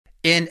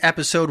In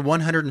episode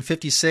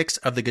 156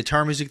 of the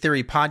Guitar Music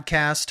Theory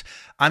podcast,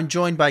 I'm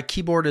joined by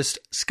keyboardist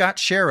Scott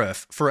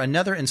Sheriff for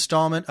another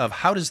installment of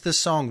How Does This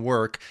Song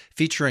Work,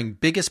 featuring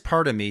Biggest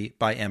Part of Me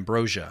by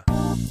Ambrosia.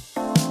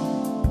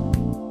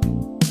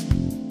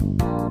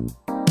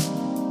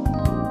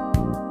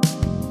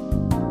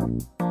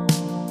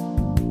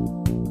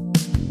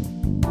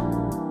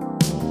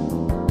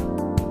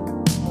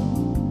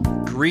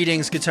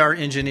 Greetings, guitar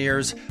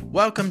engineers.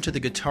 Welcome to the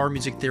Guitar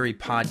Music Theory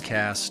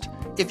podcast.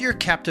 If you're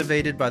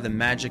captivated by the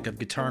magic of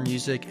guitar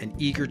music and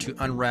eager to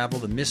unravel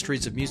the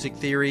mysteries of music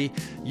theory,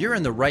 you're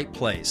in the right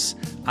place.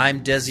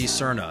 I'm Desi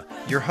Cerna,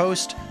 your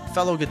host,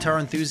 fellow guitar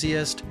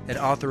enthusiast, and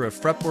author of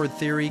Fretboard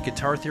Theory,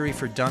 Guitar Theory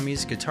for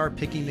Dummies, Guitar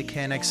Picking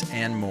Mechanics,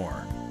 and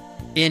more.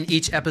 In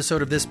each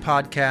episode of this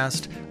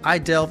podcast, I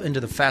delve into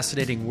the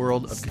fascinating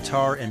world of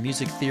guitar and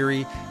music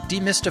theory,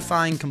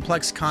 demystifying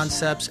complex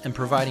concepts and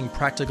providing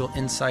practical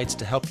insights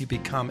to help you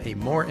become a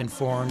more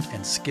informed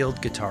and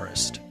skilled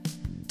guitarist.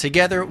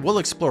 Together, we'll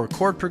explore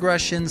chord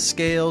progressions,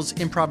 scales,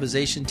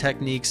 improvisation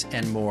techniques,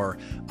 and more,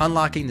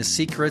 unlocking the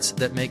secrets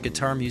that make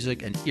guitar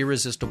music an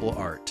irresistible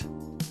art.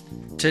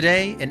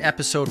 Today, in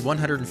episode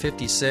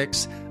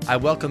 156, I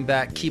welcome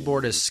back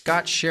keyboardist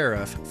Scott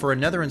Sheriff for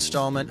another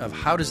installment of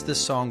How Does This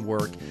Song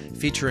Work,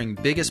 featuring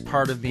Biggest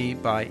Part of Me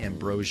by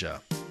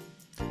Ambrosia.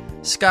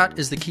 Scott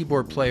is the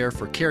keyboard player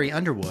for Carrie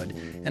Underwood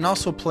and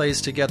also plays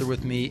together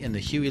with me in the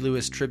Huey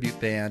Lewis tribute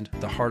band,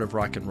 The Heart of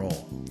Rock and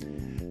Roll.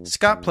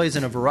 Scott plays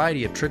in a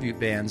variety of tribute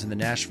bands in the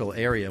Nashville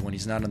area when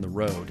he's not on the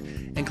road,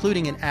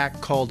 including an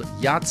act called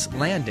Yacht's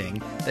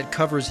Landing that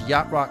covers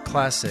yacht rock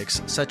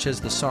classics such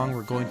as the song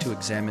we're going to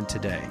examine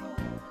today.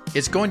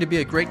 It's going to be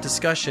a great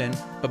discussion,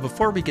 but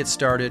before we get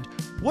started,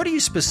 what do you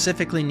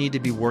specifically need to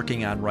be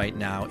working on right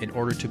now in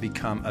order to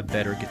become a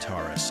better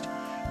guitarist?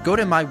 Go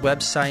to my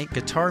website,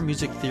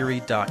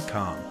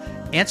 guitarmusictheory.com.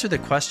 Answer the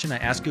question I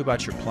ask you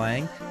about your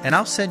playing, and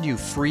I'll send you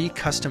free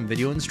custom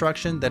video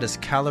instruction that is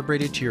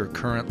calibrated to your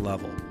current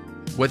level.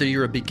 Whether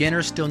you're a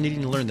beginner still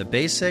needing to learn the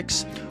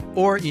basics,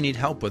 or you need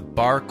help with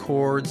bar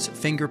chords,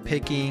 finger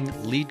picking,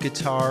 lead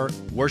guitar,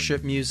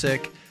 worship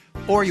music,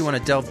 or you want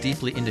to delve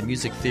deeply into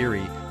music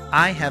theory,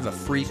 I have a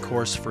free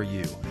course for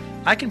you.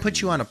 I can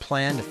put you on a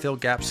plan to fill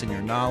gaps in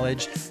your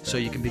knowledge so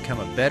you can become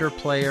a better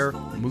player,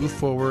 move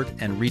forward,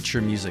 and reach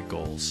your music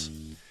goals.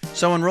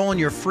 So enroll in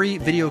your free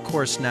video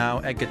course now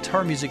at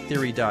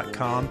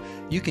guitarmusictheory.com.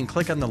 You can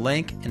click on the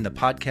link in the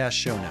podcast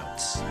show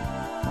notes.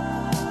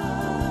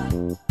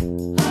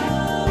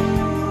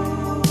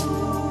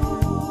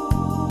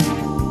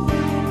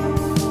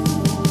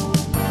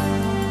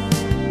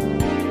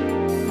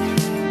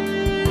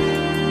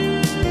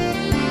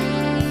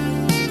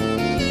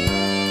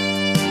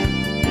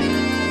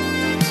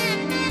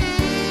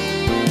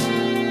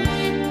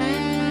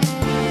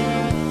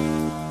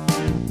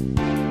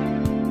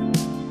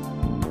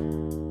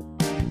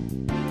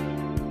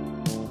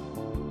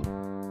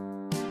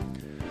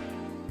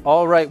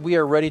 All right, we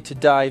are ready to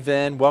dive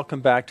in.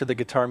 Welcome back to the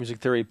Guitar Music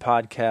Theory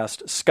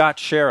podcast. Scott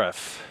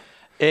Sheriff.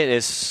 It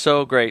is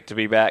so great to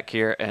be back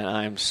here, and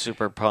I'm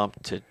super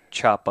pumped to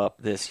chop up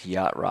this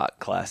yacht rock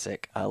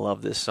classic. I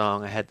love this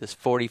song. I had this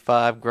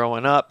 45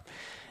 growing up,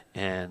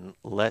 and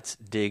let's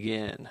dig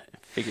in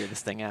and figure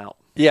this thing out.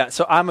 Yeah,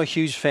 so I'm a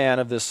huge fan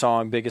of this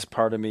song, Biggest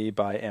Part of Me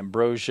by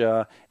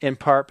Ambrosia, in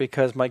part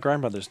because my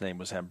grandmother's name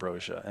was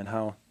Ambrosia, and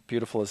how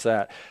beautiful is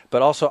that?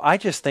 But also, I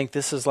just think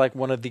this is like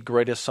one of the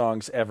greatest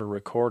songs ever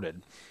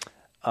recorded.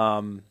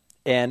 And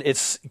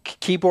it's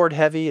keyboard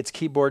heavy, it's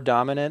keyboard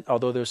dominant,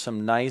 although there's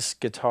some nice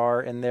guitar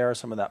in there,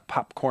 some of that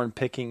popcorn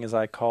picking, as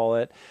I call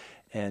it.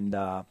 And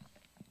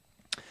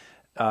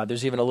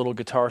there's even a little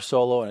guitar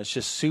solo, and it's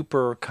just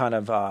super kind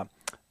of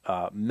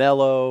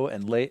mellow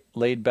and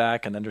laid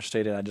back and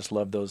understated. I just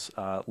love those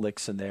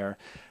licks in there.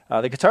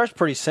 The guitar's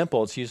pretty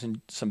simple. It's using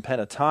some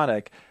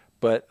pentatonic,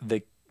 but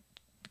the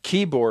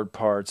keyboard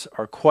parts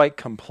are quite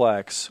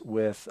complex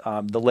with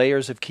the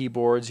layers of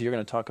keyboards. You're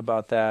going to talk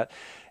about that,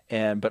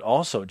 but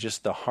also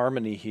just the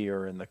harmony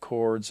here and the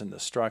chords and the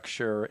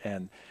structure.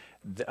 And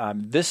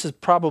this is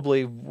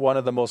probably one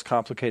of the most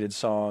complicated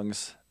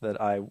songs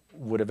that I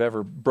would have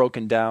ever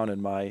broken down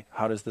in my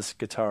How Does This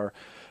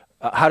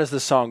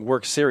Song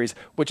Work series,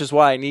 which is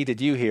why I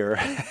needed you here.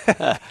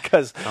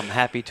 'Cause, I'm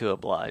happy to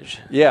oblige.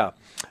 Yeah.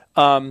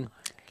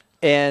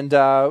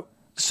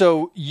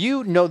 So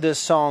you know this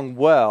song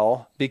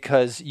well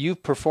because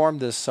you've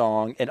performed this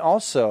song, and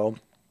also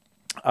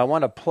I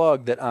want to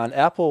plug that on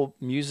Apple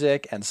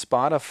Music and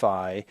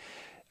Spotify,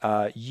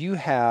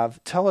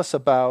 tell us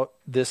about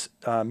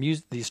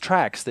these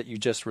tracks that you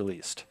just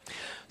released.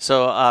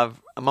 So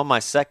I'm on my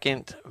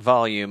second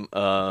volume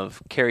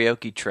of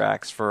karaoke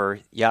tracks for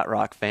yacht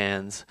rock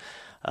fans,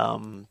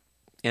 and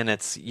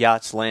it's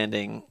Yacht's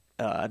Landing.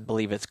 I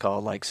believe it's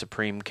called like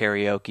Supreme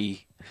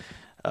Karaoke.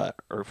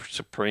 Or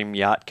Supreme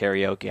Yacht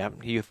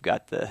Karaoke. You've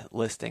got the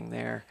listing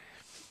there.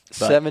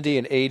 But 70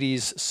 and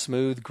 80s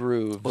smooth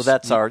grooves. Well,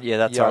 that's our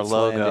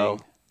logo. Landing.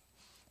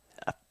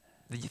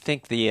 You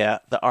think the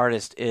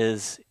artist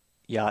is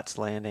Yacht's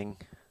Landing?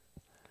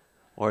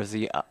 Or is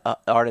the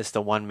artist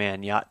the One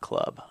Man Yacht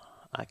Club?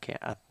 I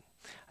can't. I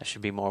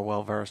should be more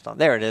well versed on.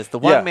 There it is. The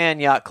One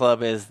Man Yacht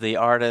Club is the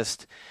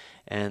artist,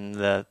 and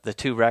the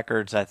two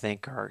records I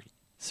think are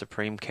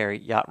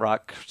Yacht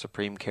Rock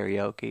Supreme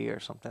Karaoke or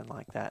something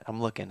like that.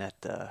 I'm looking at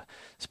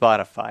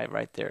Spotify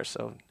right there.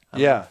 So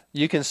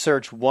you can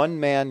search One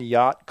Man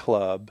Yacht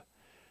Club,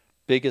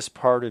 Biggest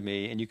Part of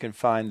Me, and you can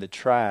find the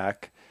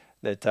track.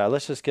 That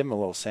let's just give them a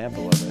little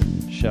sample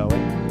of it, shall we?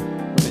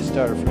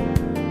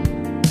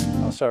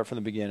 I'll start from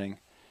the beginning.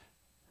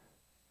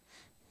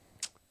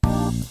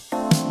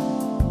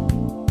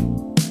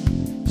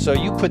 So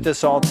you put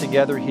this all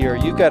together here.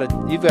 You've got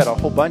a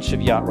whole bunch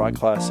of yacht rock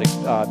classics: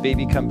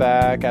 "Baby Come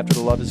Back," "After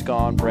the Love Is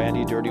Gone,"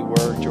 "Brandy," "Dirty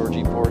Work,"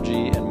 "Georgie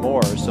Porgy," and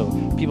more. So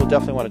people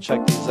definitely want to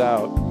check these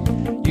out.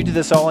 You did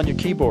this all on your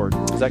keyboard,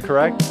 is that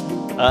correct?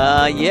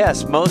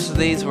 Yes, most of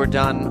these were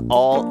done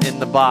all in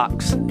the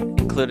box,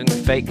 including the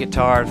fake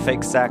guitar,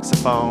 fake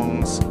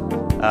saxophones.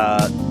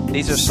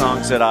 These are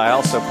songs that I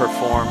also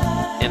perform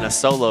in a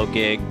solo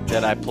gig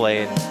that I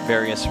play in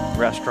various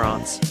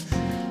restaurants.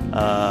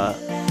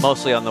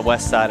 Mostly on the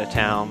west side of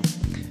town,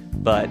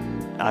 but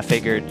I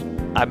figured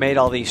I made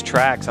all these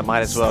tracks, I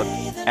might as well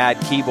add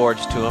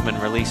keyboards to them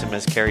and release them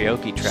as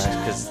karaoke tracks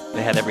because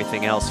they had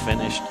everything else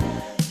finished.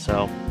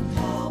 So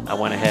I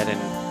went ahead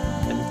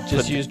and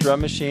just use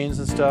drum machines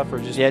and stuff, or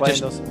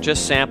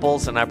just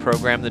samples, and I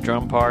programmed the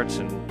drum parts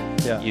and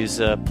use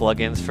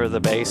plugins for the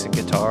bass and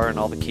guitar and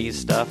all the keys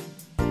stuff,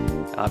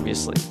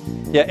 obviously.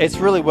 Yeah, it's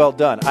really well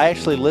done. I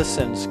actually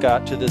listened,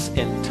 Scott, to this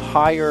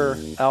entire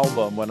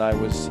album when I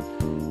was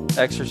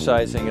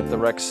exercising at the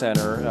rec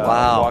center,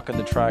 walking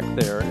the track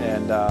there,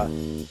 and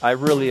I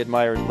really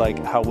admired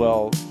how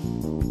well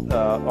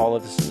all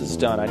of this is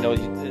done. I know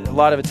a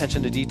lot of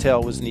attention to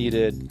detail was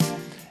needed,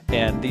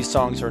 and these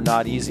songs are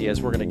not easy,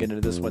 as we're going to get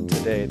into this one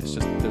today.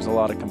 There's a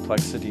lot of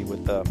complexity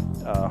with the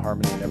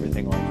harmony and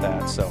everything like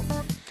that. So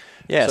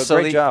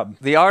great job.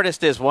 The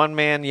artist is One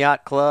Man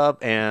Yacht Club,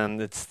 and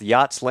it's the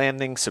Yachts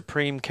Landing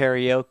Supreme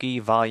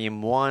Karaoke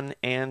Volume 1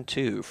 and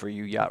 2 for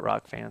you yacht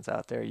rock fans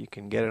out there. You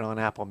can get it on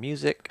Apple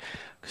Music,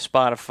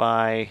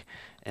 Spotify,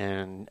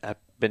 and I've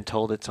been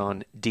told it's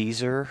on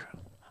Deezer.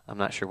 I'm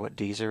not sure what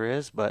Deezer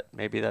is, but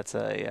maybe that's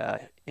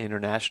a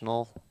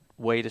international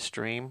way to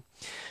stream.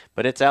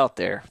 But it's out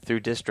there through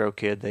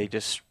DistroKid. They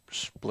just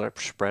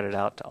spread it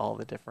out to all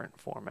the different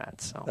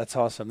formats. So that's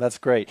awesome. That's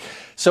great.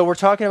 So we're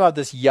talking about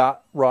this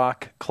yacht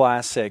rock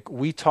classic.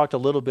 We talked a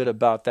little bit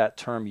about that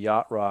term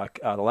yacht rock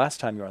the last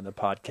time you were on the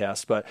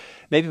podcast, but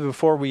maybe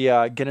before we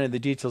get into the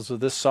details of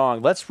this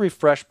song, let's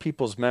refresh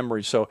people's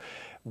memory. So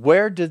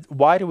why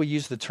do we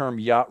use the term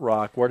yacht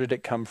rock? Where did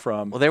it come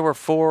from? Well, there were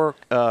four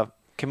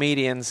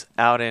comedians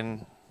out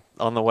on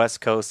the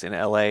West Coast in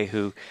LA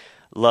who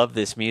loved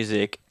this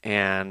music,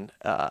 and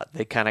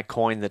they kind of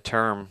coined the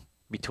term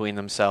between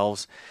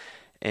themselves,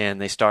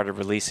 and they started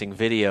releasing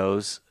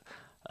videos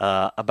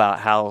about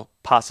how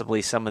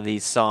possibly some of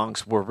these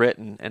songs were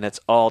written, and it's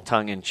all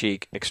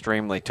tongue-in-cheek,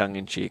 extremely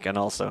tongue-in-cheek, and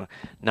also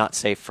not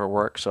safe for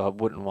work, so I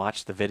wouldn't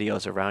watch the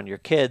videos around your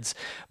kids.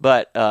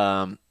 But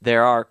they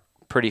are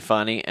pretty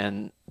funny,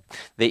 and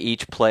they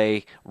each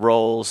play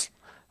roles.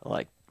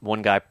 Like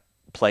one guy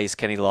plays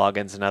Kenny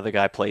Loggins, another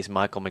guy plays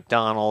Michael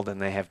McDonald,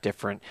 and they have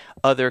different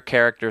other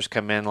characters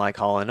come in, like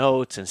Hall &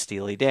 Oates and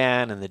Steely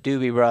Dan and the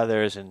Doobie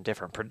Brothers and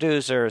different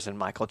producers and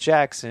Michael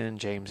Jackson,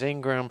 James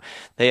Ingram.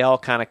 They all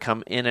kind of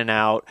come in and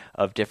out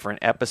of different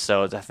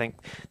episodes. I think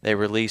they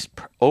released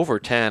over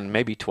 10,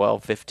 maybe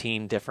 12,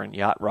 15 different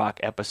yacht rock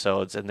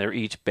episodes, and they're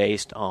each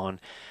based on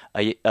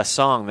a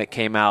song that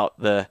came out.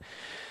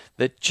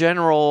 The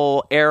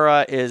general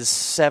era is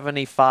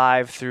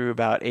 75 through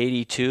about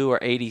 82 or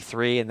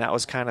 83, and that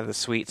was kind of the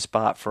sweet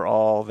spot for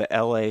all the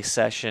LA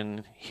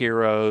session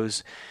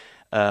heroes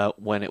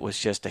when it was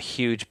just a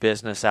huge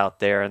business out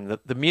there. And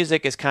the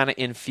music is kind of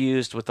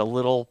infused with a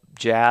little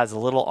jazz, a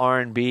little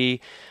R&B,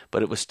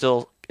 but it was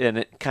still, and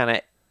it kind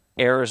of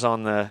airs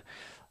on the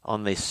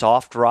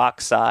soft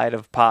rock side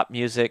of pop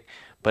music,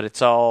 but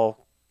it's all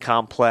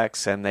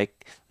complex, and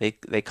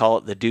they call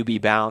it the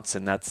doobie bounce,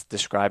 and that's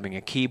describing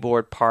a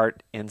keyboard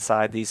part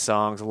inside these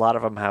songs. A lot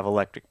of them have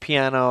electric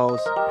pianos,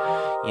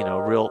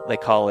 they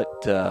call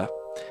it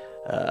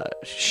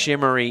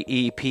shimmery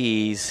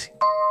EPs,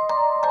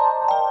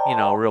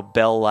 real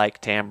bell-like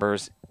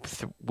timbres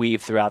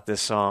weave throughout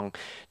this song.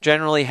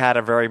 Generally had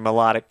a very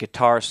melodic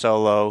guitar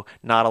solo,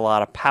 not a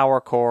lot of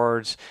power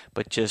chords,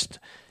 but just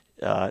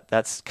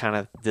that's kind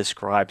of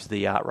describes the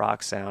yacht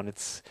rock sound.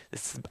 It's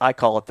I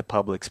call it the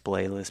Publix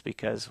playlist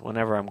because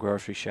whenever I'm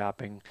grocery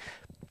shopping,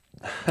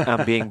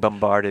 I'm being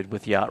bombarded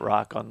with yacht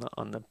rock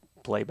on the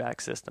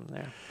playback system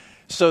there.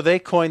 So they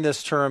coined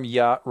this term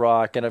yacht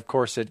rock, and of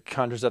course it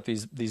conjures up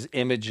these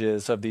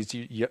images of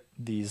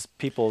these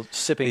people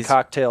sipping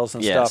cocktails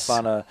and stuff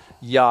on a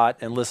yacht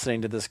and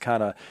listening to this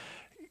kind of,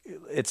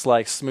 it's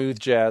like smooth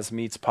jazz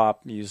meets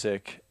pop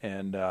music,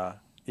 and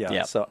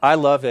so I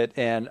love it,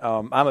 and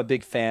I'm a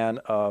big fan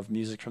of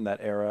music from that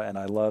era, and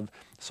I love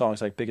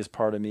songs like Biggest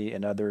Part of Me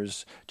and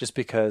others just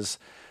because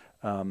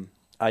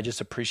I I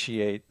just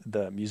appreciate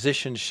the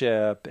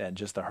musicianship and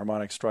just the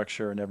harmonic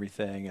structure and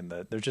everything. And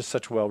they're just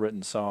such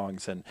well-written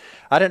songs. And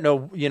I don't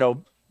know,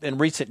 in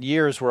recent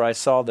years where I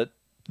saw that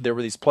there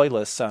were these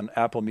playlists on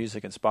Apple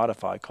Music and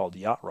Spotify called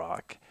Yacht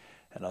Rock.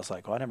 And I was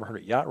like, well, I never heard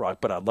of Yacht Rock,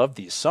 but I love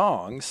these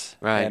songs.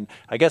 Right. And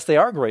I guess they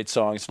are great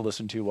songs to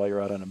listen to while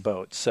you're out on a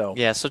boat. So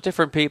yeah, so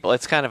different people,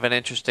 it's kind of an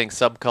interesting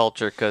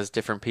subculture because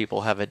different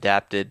people have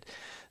adapted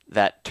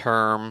that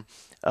term.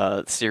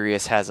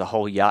 Sirius has a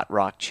whole Yacht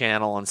Rock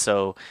channel, and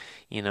so,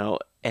 and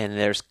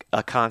there's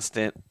a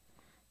constant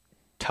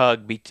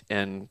tug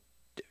and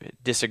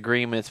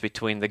disagreements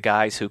between the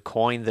guys who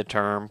coined the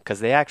term,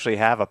 because they actually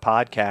have a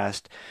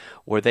podcast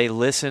where they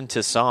listen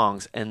to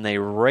songs and they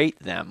rate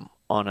them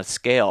on a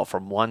scale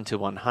from 1 to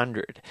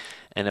 100.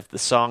 And if the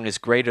song is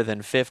greater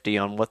than 50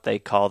 on what they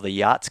call the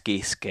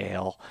Yatsky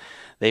scale,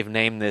 they've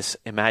named this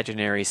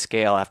imaginary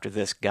scale after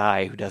this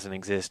guy who doesn't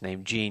exist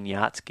named Gene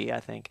Yatsky,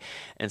 I think.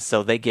 And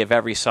so they give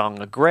every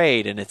song a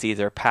grade, and it's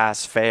either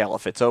pass, fail.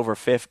 If it's over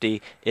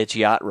 50, it's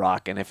yacht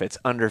rock, and if it's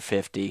under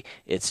 50,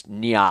 it's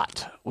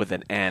nyat with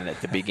an N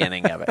at the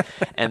beginning of it.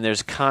 And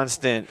there's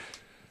constant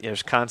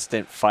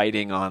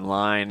fighting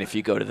online. If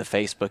you go to the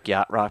Facebook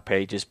Yacht Rock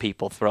pages,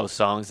 people throw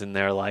songs in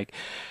there like,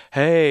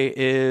 hey,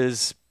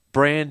 is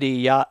Brandy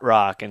Yacht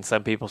Rock? And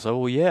some people say,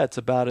 well, yeah, it's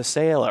about a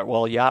sailor.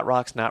 Well, Yacht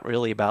Rock's not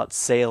really about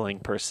sailing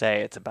per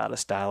se. It's about a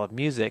style of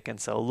music.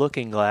 And so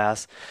Looking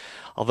Glass,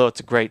 although it's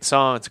a great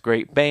song, it's a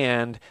great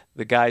band,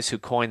 the guys who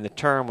coined the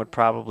term would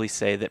probably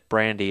say that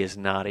Brandy is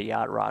not a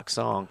yacht rock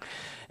song.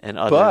 And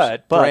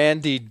others, but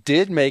Brandy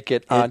did make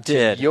it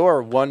onto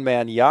your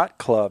one-man yacht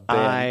club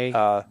band.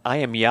 I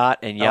am yacht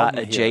and yacht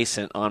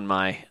adjacent on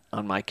my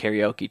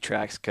karaoke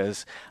tracks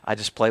because I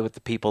just play what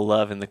the people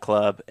love in the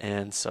club,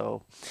 and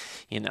so,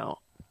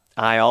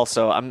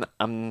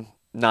 I'm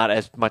not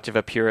as much of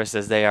a purist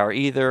as they are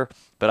either,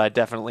 but I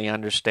definitely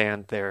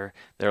understand their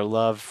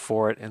love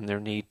for it and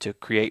their need to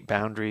create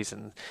boundaries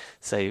and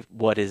say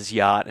what is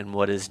yacht and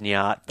what is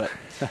nyat. But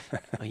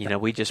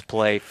we just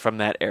play from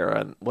that era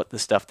and what the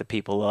stuff that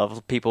people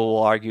love. People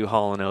will argue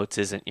Hall & Oates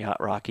isn't yacht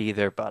rock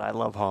either, but I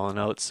love Hall &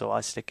 Oates, so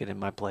I stick it in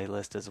my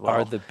playlist as well.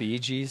 Are the Bee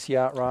Gees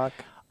yacht rock?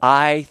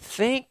 I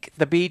think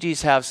the Bee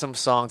Gees have some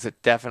songs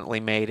that definitely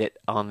made it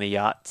on the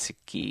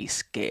Yatsky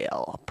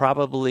scale.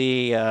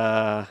 Probably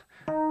How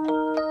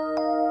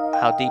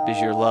Deep Is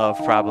Your Love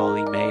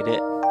probably made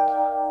it.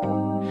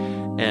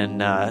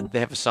 And they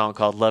have a song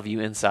called Love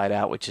You Inside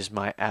Out, which is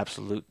my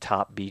absolute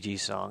top Bee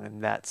Gees song,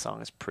 and that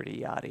song is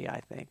pretty yachty,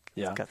 I think.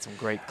 Yeah. It's got some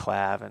great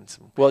clav and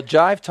some... Well,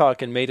 Jive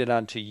Talkin' made it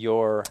onto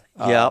your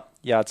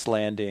Yachts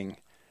Landing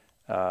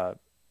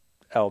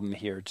album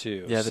here,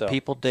 too. Yeah, the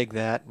people dig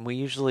that. And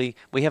we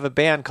have a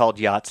band called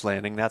Yachts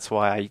Landing. That's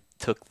why I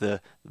took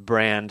the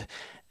brand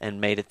and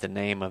made it the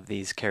name of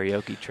these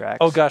karaoke tracks.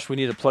 Oh gosh, we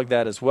need to plug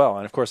that as well.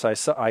 And of course,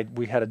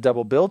 we had a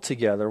double bill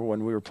together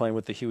when we were playing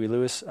with the Huey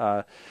Lewis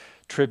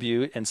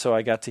tribute, and so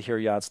I got to hear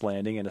Yachts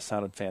Landing, and it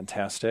sounded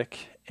fantastic.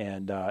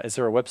 And is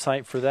there a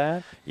website for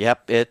that?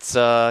 Yep, it's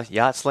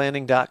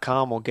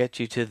yachtslanding.com will get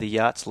you to the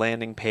Yachts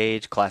Landing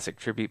page.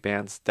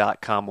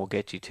 ClassicTributeBands.com will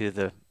get you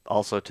to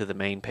also to the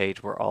main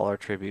page where all our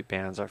tribute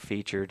bands are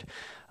featured.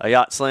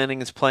 Yachts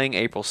Landing is playing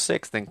April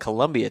 6th in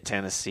Columbia,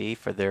 Tennessee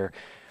for their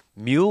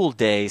Mule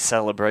Day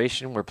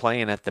celebration. We're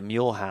playing at the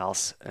Mule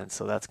House, and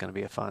so that's going to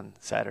be a fun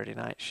Saturday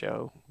night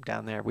show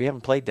down there. We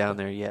haven't played down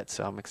there yet,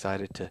 so I'm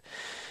excited to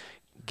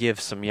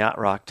give some yacht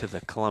rock to the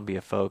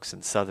Columbia folks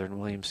and southern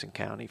Williamson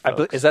County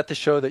folks. Is that the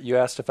show that you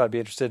asked if I'd be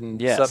interested in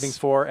subbing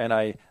for? And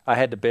I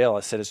had to bail.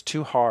 I said, it's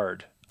too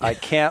hard. I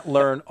can't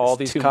learn all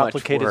these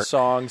complicated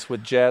songs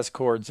with jazz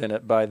chords in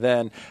it by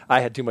then.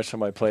 I had too much on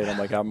my plate. I'm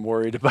like, I'm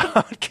worried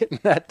about getting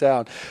that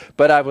down.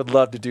 But I would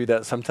love to do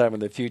that sometime in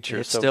the future.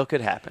 It still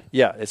could happen.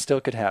 Yeah, it still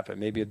could happen.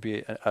 Maybe it'd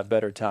be a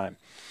better time.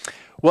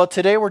 Well,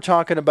 today we're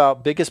talking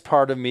about Biggest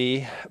Part of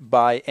Me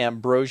by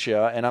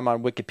Ambrosia, and I'm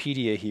on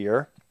Wikipedia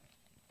here.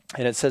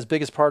 And it says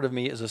Biggest Part of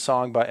Me is a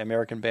song by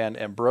American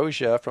band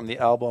Ambrosia from the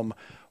album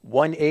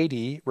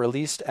 180,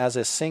 released as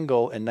a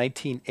single in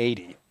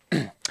 1980.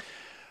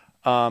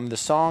 The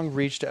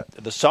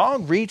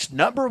song reached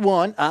number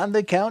one on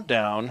the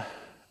Countdown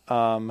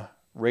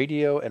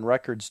radio and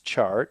records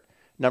chart,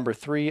 number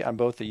 3 on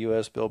both the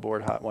U.S.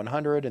 Billboard Hot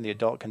 100 and the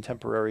Adult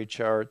Contemporary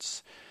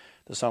charts.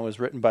 The song was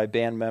written by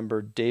band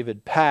member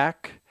David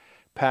Pack.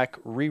 Pack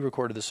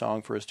re-recorded the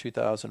song for his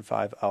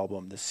 2005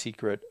 album, The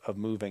Secret of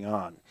Moving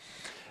On.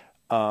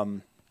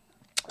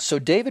 So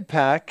David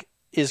Pack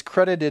is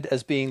credited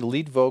as being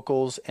lead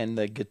vocals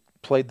and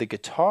played the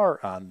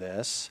guitar on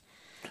this.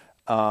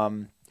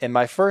 And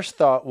my first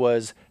thought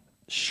was,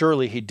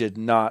 surely he did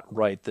not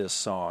write this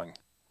song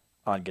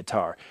on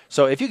guitar.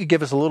 So if you could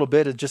give us a little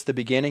bit of just the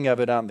beginning of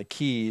it on the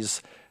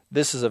keys,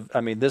 this is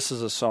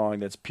a song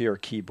that's pure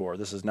keyboard.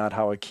 This is not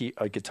how a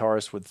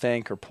guitarist would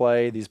think or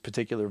play these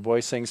particular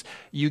voicings.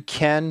 You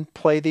can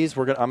play these.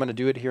 I'm going to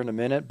do it here in a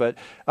minute, but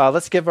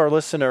let's give our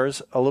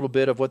listeners a little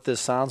bit of what this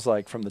sounds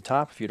like from the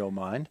top, if you don't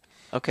mind.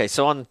 Okay,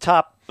 so on the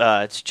top,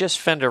 it's just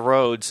Fender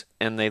Rhodes,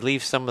 and they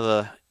leave some of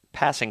the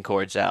passing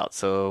chords out.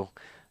 So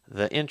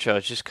the intro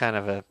is just kind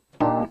of a...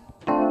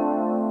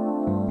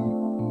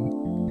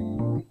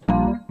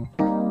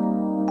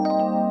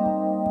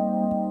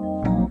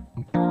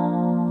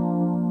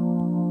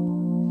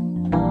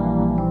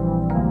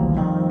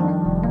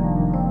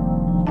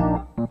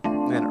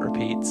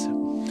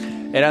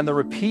 And on the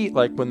repeat,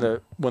 like when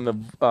the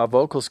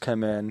vocals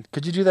come in,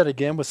 could you do that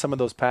again with some of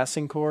those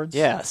passing chords?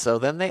 Yeah, so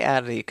then they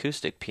add the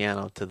acoustic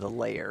piano to the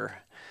layer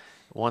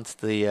once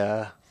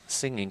the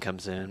singing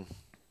comes in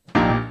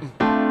for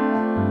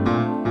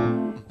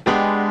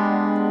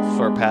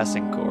a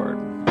passing chord.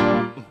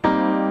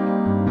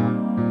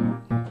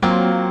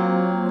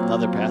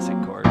 Another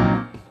passing chord.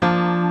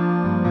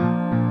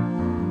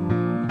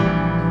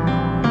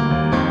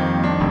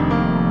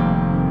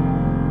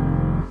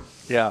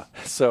 Yeah,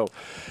 so...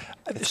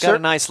 It's got a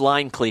nice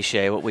line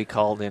cliché, what we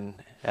called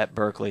at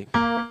Berkeley.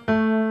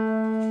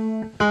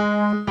 And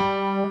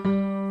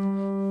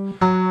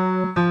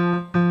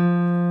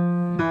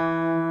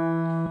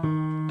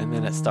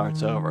then it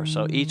starts over.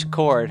 So each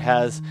chord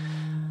has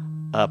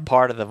a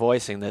part of the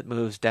voicing that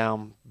moves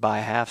down by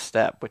a half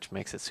step, which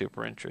makes it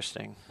super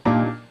interesting.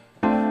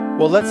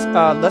 Well, let's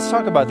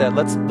talk about that.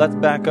 Let's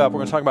back up. We're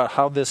going to talk about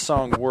how this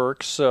song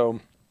works. So,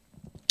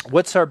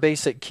 what's our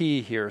basic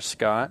key here,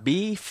 Scott?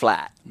 B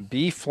flat.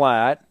 B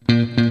flat.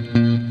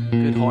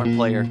 Good horn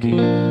player key.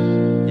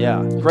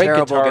 Yeah, great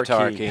terrible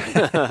guitar key.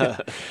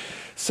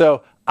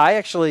 So I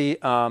actually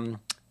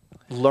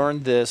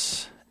learned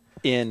this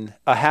in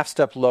a half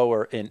step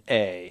lower in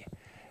A,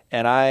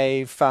 and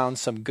I found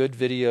some good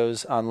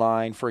videos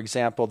online. For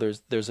example,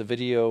 there's a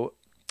video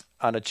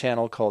on a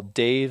channel called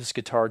Dave's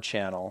Guitar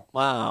Channel.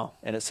 Wow.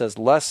 And it says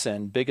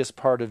 "Lesson: Biggest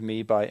Part of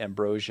Me" by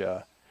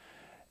Ambrosia.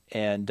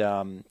 And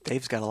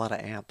Dave's got a lot of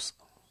amps.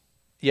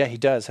 Yeah, he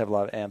does have a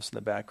lot of amps in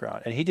the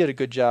background, and he did a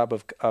good job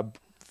of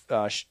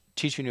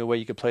teaching you a way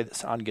you could play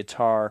this on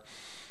guitar,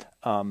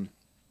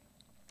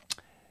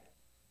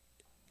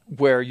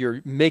 where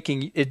you're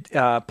making it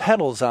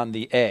pedals on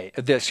the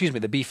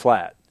the B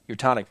flat, your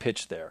tonic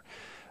pitch there.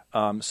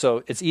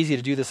 So it's easy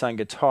to do this on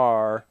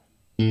guitar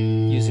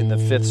using the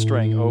 5th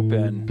string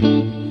open.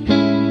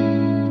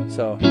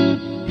 So.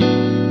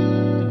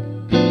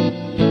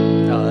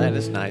 Oh, that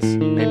is nice.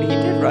 Maybe he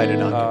did write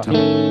it on guitar.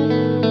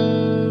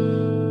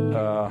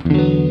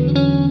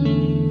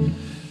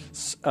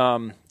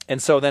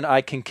 And so then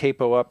I can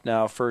capo up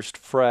now 1st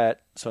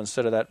fret. So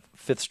instead of that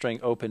 5th string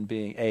open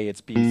being A,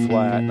 it's B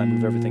flat, and I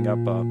move everything up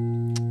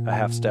a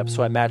half step.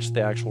 So I match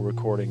the actual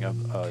recording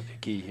of the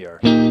key here.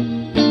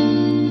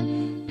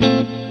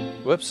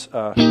 Whoops.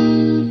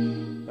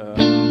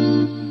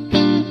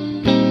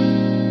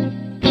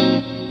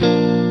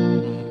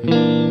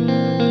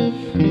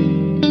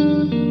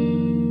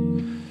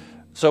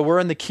 So we're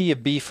in the key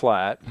of B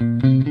flat. So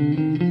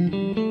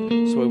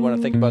we want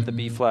to think about the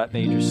B flat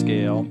major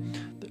scale.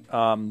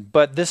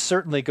 But this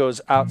certainly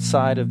goes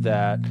outside of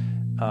that.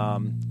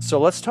 So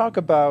let's talk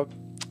about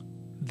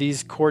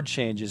these chord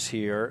changes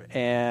here,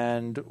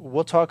 and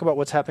we'll talk about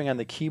what's happening on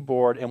the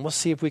keyboard, and we'll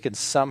see if we can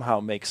somehow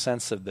make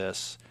sense of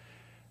this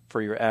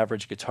for your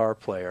average guitar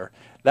player.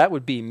 That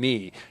would be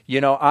me.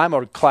 You know, I'm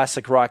a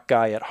classic rock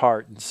guy at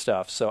heart and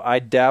stuff, so I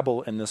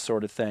dabble in this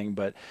sort of thing,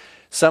 but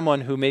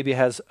someone who maybe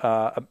has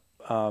a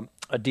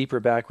deeper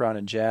background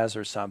in jazz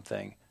or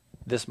something,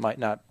 this might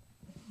not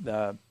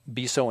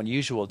be so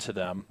unusual to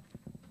them,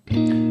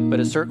 but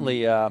it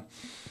certainly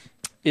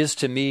is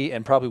to me,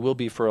 and probably will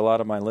be for a lot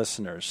of my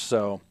listeners.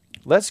 So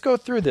let's go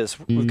through this.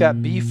 We've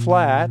got B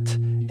flat,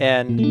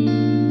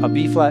 and a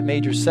B flat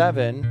major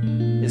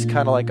 7 is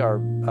kind of like our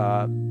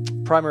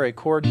primary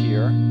chord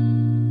here.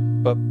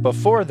 But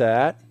before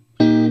that,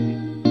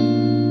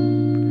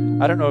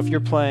 I don't know if you're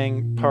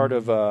playing part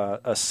of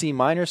a C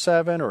minor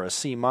 7 or a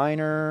C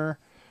minor,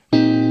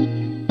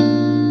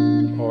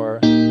 or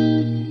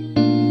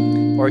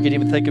you could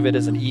even think of it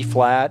as an E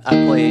flat.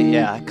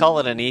 I call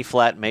it an E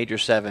flat major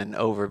 7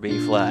 over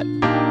B flat.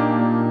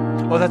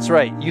 Oh, that's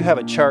right. You have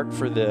a chart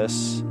for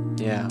this.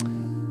 Yeah.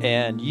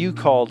 And you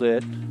called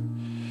it...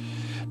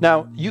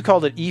 Now, you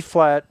called it E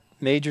flat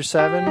major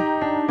 7?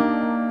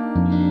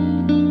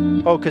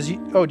 Oh,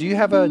 do you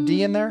have a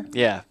D in there?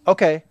 Yeah.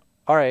 Okay.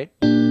 All right.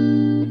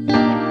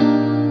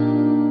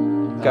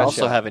 I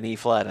also have an E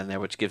flat in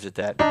there, which gives it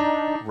that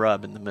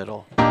rub in the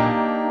middle.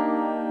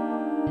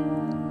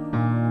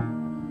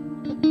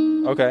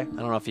 Okay. I don't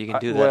know if you can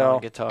do that on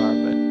a guitar,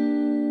 but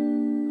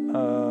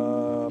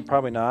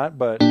probably not,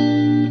 but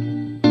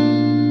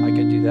I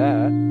could do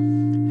that.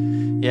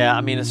 Yeah,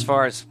 I mean, as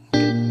far as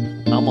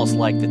I almost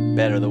liked it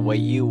better the way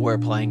you were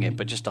playing it,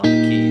 but just on the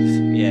keys.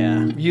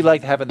 Yeah. You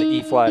like having the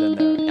E flat in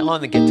there. And on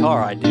the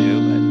guitar I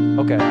do,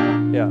 but okay.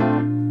 Yeah.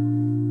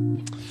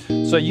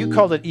 So you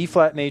called it E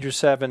flat major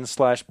 7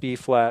 / B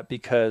flat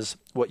because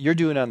what you're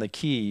doing on the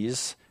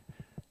keys,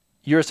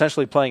 you're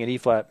essentially playing an E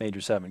flat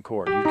major 7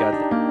 chord. You've got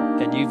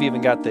and you've even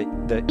got the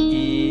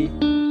E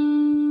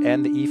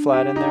and the E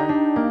flat in there?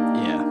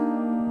 Yeah.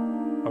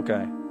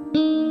 Okay.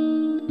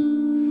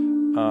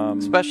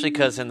 Especially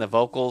because in the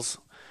vocals,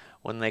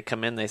 when they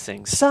come in, they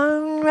sing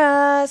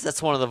sunrise. That's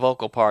one of the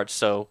vocal parts,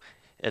 so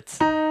it's...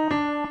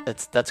 Yeah.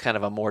 that's kind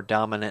of a more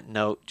dominant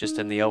note just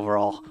in the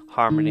overall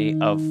harmony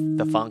of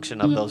the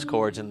function of those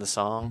chords in the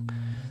song.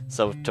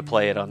 So to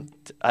play it on,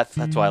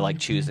 that's why I like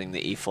choosing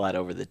the E flat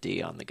over the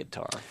D on the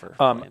guitar for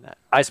playing that.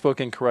 I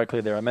spoke incorrectly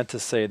there. I meant to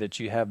say that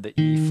you have the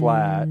E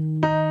flat,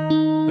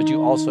 but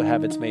you also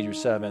have its major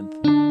seventh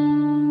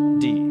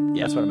D.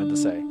 Yeah. That's what I meant to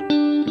say.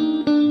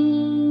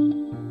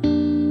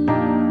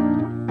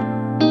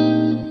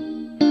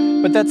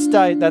 But that's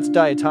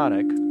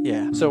diatonic.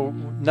 Yeah. So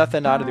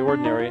nothing out of the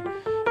ordinary.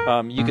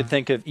 You could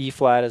think of E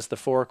flat as the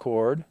 4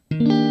 chord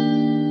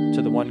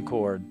to the 1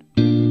 chord,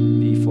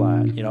 B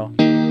flat, you know?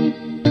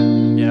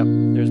 Yep.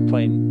 There's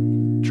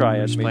plain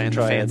triads, major playing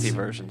triads. the fancy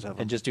versions of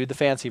them. And just do the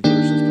fancy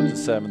versions, put the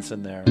sevenths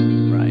in there.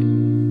 Right.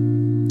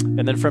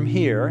 And then from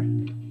here...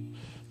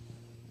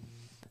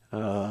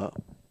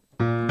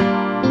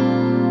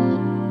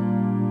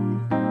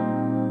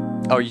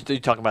 Oh, you're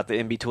talking about the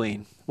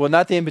in-between. Well,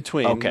 not the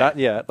in-between. Okay. Not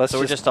yet. So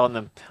we're just on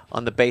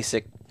the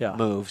basic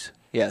moves.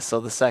 Yeah, so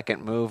the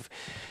second move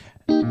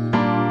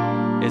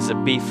is a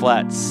B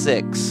flat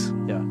 6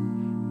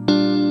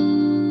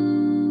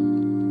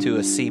 to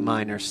a C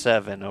minor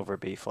 7 over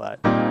B flat.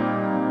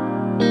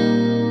 Oh,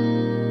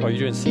 you're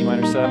doing C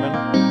minor 7?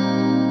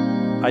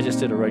 I just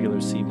did a regular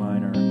C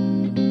minor.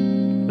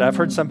 But I've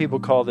heard some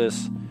people call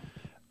this,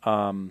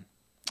 what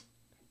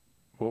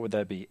would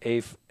that be?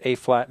 A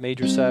flat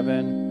major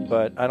 7,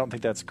 but I don't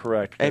think that's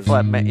correct. A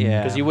flat,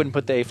 yeah. Because you wouldn't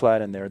put the A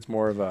flat in there. It's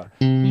more of a...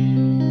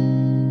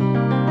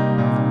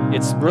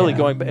 It's really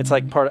going... It's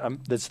like part of...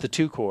 it's the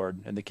 2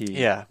 chord in the key.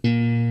 Yeah.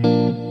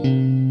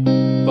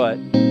 But...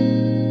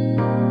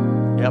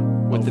 Yep.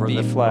 With the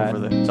B flat.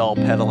 It's all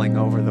pedaling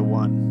over the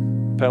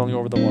 1. Pedaling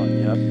over the 1,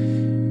 yep.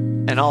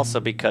 And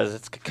also because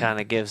it kind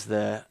of gives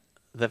the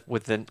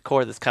with the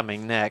chord that's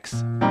coming next, it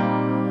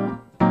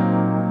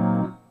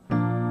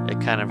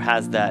kind of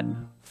has that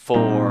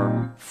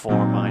 4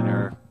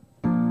 minor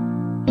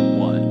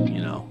 1,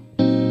 you know.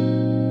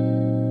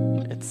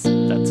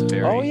 That's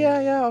very... Oh,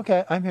 yeah,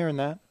 okay. I'm hearing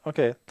that.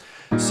 Okay.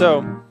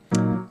 So,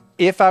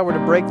 if I were to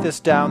break this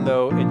down,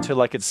 though, into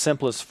like its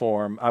simplest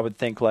form, I would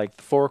think like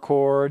the 4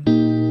 chord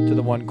to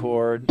the 1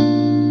 chord.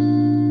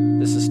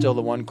 This is still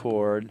the 1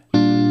 chord.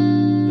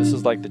 This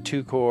is like the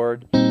 2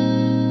 chord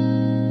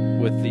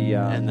with the...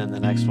 and then the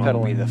next one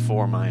will be the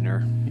 4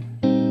 minor.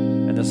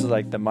 And this is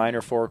like the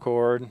minor 4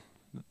 chord,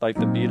 like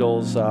the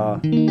Beatles.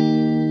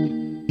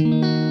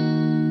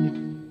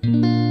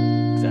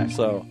 Exactly.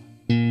 So...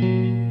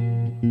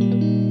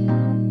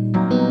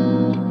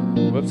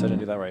 Whoops, I didn't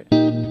do that right.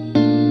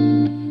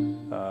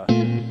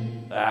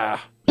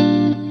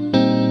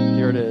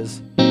 Here it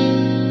is.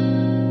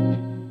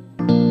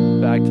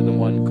 Back to the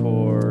 1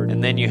 chord.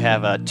 And then you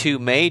have a 2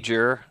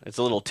 major. It's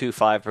a little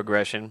 2-5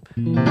 progression.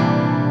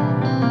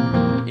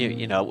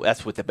 You know,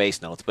 that's with the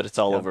bass notes, but it's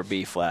all over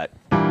B flat.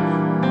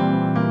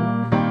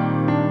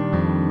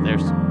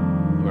 There's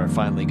where it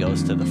finally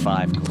goes to the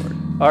 5 chord.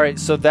 All right,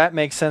 so that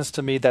makes sense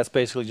to me. That's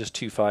basically just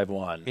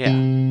 2-5-1. Yeah.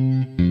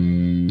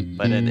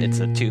 But it's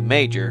a 2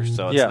 major,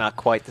 so it's not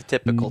quite the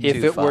typical 2-5.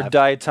 If it were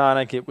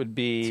diatonic, it would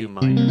be 2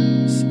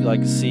 minor.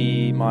 Like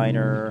C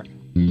minor,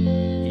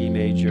 E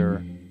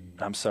major.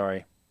 I'm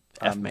sorry.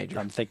 F major.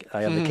 I'm thinking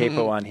I have the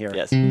capo on here.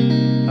 Yes. C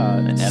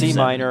F7.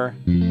 minor.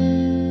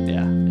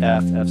 Yeah.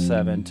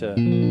 F7 to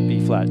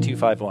B flat,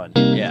 2-5-1.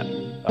 Yeah.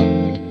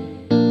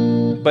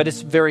 But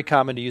it's very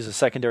common to use a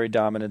secondary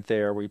dominant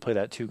there where you play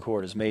that 2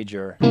 chord as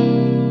major.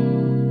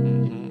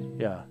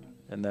 Yeah.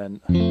 And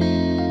then...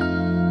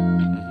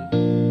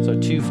 So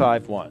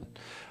 2-5-1. All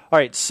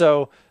right,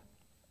 so,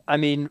 I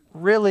mean,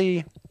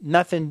 really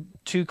nothing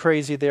too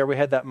crazy there. We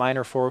had that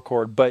minor 4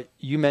 chord, but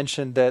you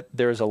mentioned that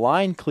there's a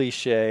line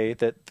cliche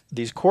that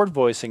these chord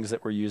voicings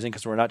that we're using,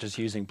 because we're not just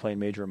using plain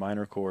major or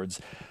minor chords,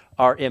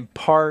 are in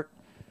part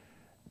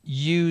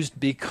used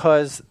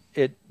because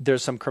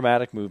there's some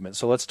chromatic movement.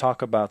 So let's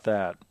talk about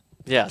that.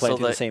 Yeah, playing so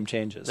through the same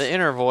changes. The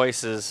inner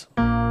voices.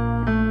 And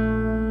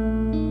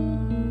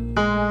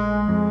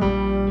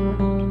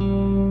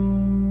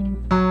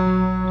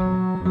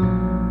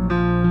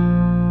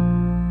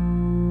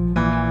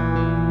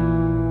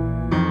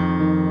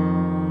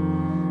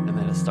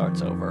then it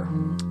starts over.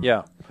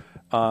 Yeah.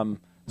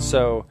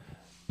 So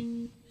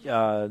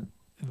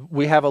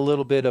we have a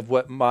little bit of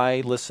what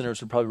my listeners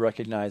would probably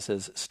recognize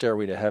as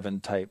Stairway to Heaven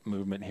type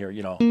movement here,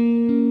 you know.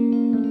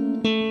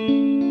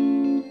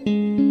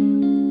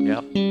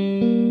 Yep.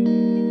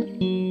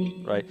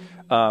 Right.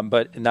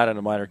 But not in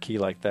a minor key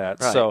like that.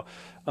 Right. So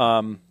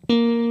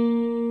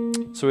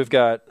we've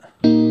got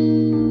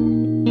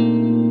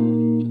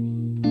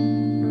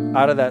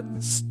out of that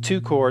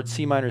 2 chord,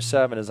 C minor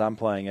 7 as I'm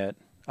playing it,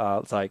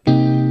 it's like,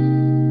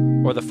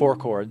 or the 4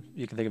 chord,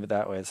 you can think of it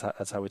that way.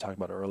 That's how we talked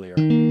about it earlier.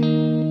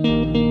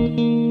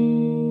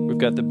 We've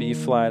got the B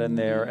flat in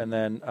there, and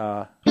then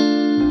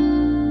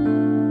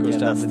goes down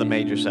that's to the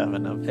major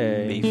 7 of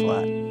A. B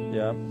flat.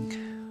 Yeah.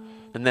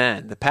 And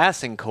then the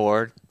passing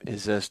chord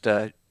is just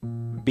a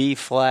B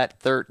flat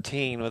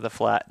 13 with a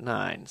flat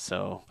 9.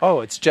 So Oh,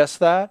 it's just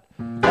that?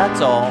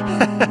 that's all.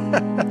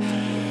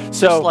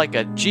 So Just like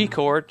a G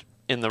chord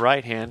in the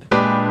right hand.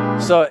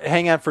 So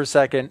hang on for a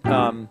second.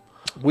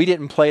 We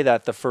didn't play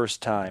that the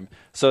first time.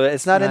 So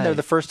it's not in there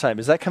the first time.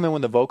 Does that come in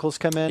when the vocals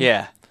come in?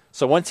 Yeah.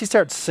 So once he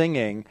starts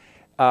singing,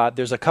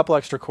 there's a couple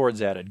extra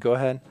chords added. Go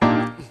ahead.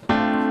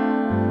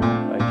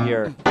 Right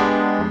here.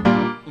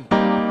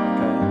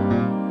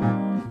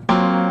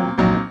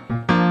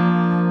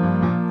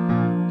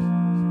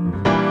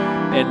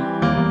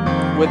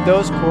 And with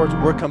those chords,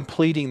 we're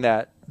completing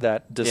that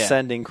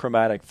descending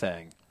chromatic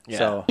thing. Yeah.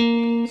 So,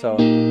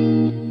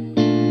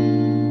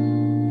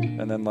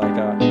 and then like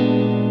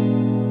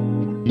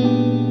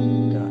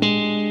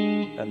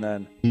and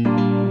then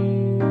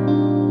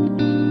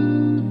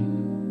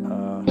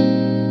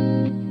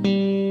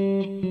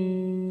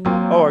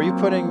oh, are you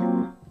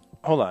putting?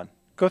 Hold on.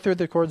 Go through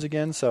the chords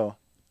again. So.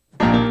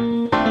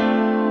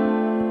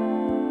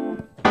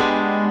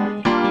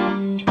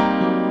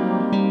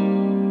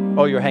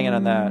 Oh, you're hanging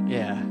on that.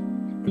 Yeah.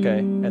 Okay,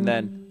 and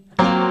then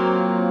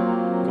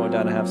going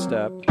down a half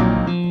step.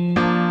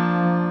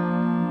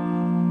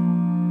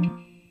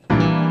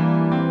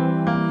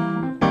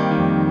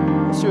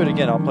 Let's do it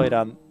again. I'll play it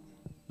on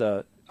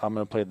the. I'm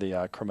going to play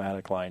the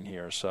chromatic line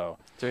here. So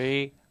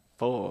 3,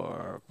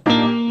 4.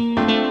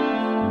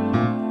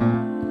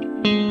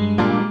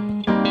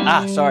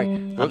 Sorry.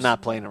 Oops. I'm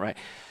not playing it right.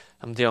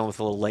 I'm dealing with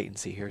a little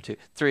latency here too.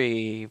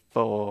 3,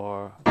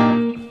 4.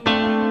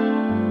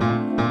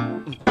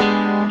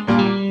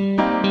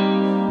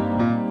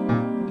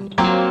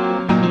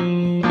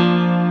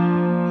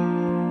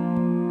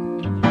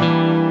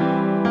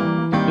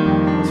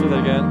 let's do that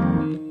again.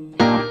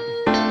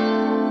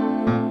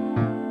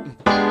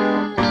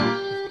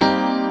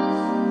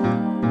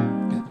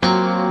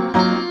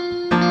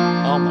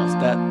 Almost.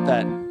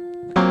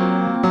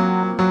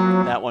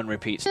 That one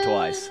repeats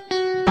twice.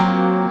 Then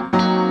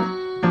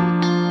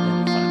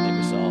it finally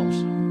resolves.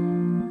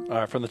 All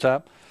right, from the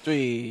top.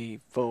 3,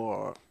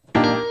 4.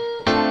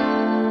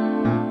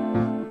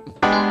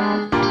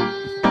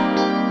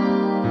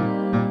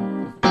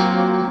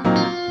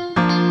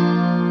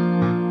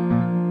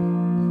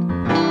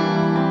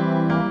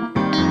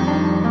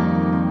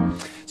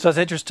 So that's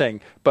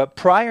interesting. But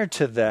prior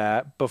to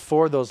that,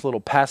 before those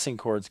little passing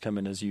chords come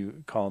in, as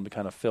you call them, to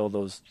kind of fill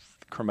those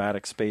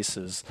chromatic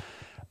spaces,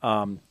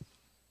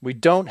 we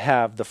don't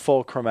have the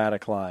full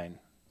chromatic line.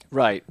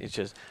 Right. It's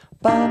just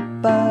Ba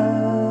ba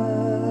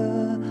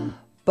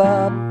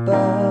ba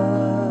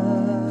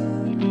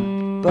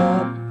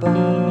ba ba.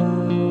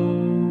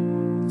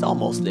 it's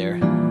almost there.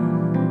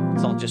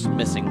 It's all just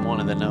missing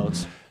one of the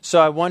notes. So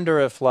I wonder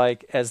if,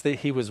 like,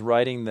 he was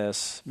writing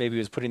this, maybe he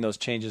was putting those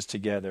changes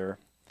together,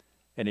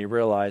 and he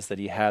realized that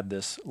he had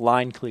this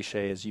line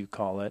cliché, as you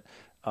call it,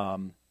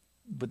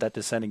 with that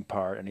descending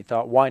part, and he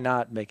thought, why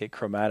not make it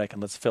chromatic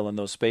and let's fill in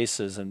those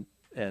spaces, and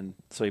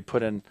so he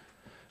put in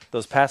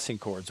those passing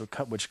chords,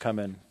 which come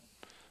in.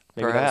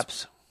 Maybe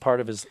Perhaps. Part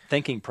of his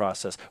thinking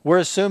process. We're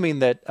assuming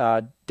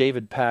that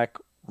David Pack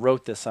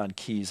wrote this on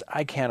keys.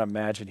 I can't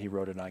imagine he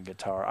wrote it on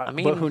guitar. I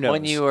mean, but who knows?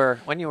 when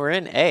you were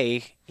in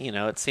A,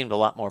 it seemed a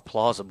lot more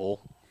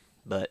plausible,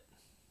 but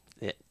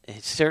it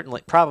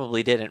certainly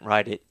probably didn't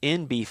write it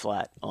in B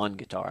flat on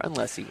guitar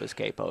unless he was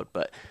capoed.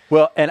 But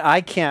well, and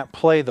I can't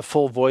play the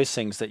full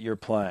voicings that you're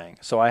playing,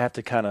 so I have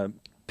to kind of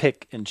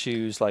pick and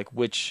choose like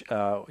which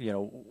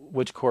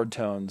chord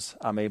tones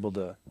I'm able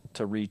to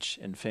reach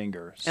and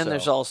finger. And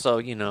there's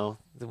also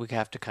we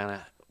have to kind of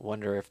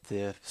wonder if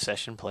the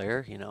session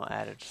player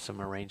added some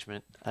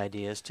arrangement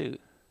ideas too.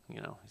 He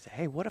said,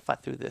 hey, what if I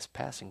threw this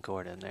passing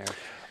chord in there?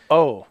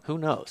 Oh, who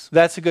knows?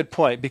 That's a good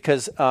point,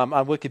 because on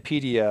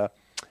Wikipedia,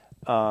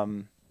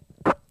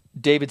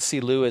 David C.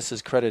 Lewis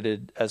is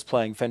credited as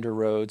playing Fender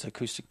Rhodes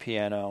acoustic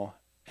piano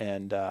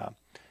and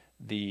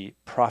the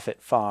Prophet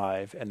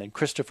 5, and then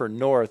Christopher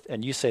North,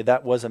 and you say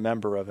that was a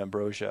member of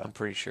Ambrosia. I'm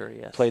pretty sure,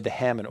 yes. Played the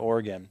Hammond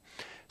organ.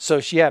 So,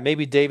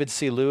 maybe David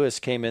C. Lewis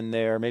came in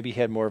there. Maybe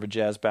he had more of a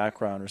jazz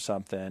background or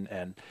something,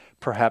 and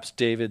perhaps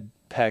David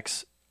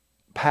Pack's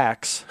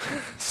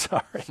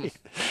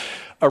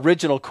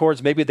original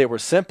chords, maybe they were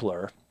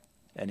simpler,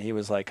 and he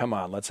was like, come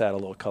on, let's add a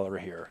little color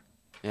here.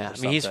 Yeah, I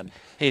mean,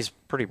 he's a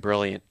pretty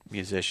brilliant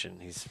musician.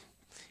 He's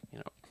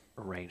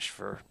arranged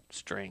for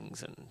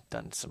strings and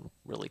done some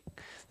really.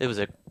 It was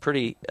a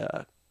pretty,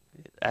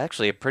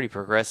 actually a pretty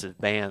progressive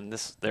band.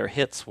 Their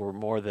hits were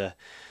more the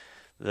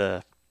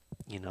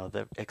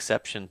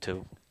exception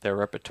to their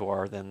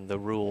repertoire than the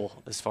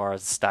rule. As far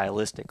as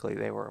stylistically,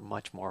 they were a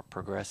much more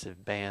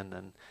progressive band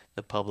than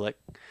the public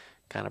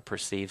kind of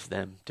perceives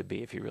them to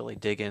be. If you really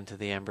dig into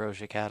the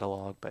Ambrosia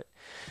catalog, but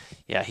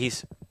yeah,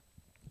 he's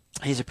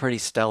a pretty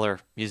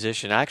stellar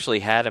musician. I actually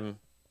had him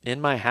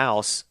in my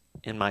house,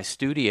 in my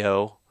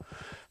studio,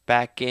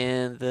 back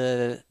in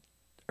the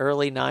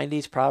early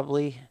 90s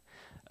probably.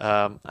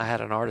 I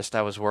had an artist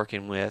I was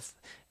working with,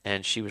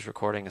 and she was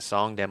recording a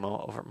song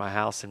demo over at my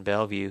house in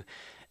Bellevue,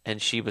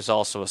 and she was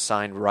also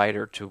assigned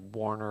writer to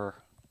Warner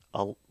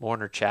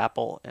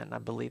Chappell, and I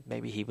believe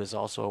maybe he was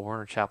also a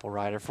Warner Chappell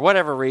writer. For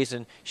whatever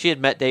reason, she had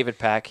met David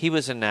Pack. He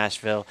was in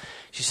Nashville.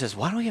 She says,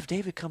 why don't we have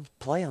David come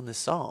play on this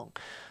song?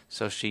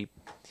 So she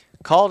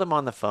called him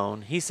on the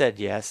phone. He said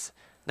yes.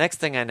 next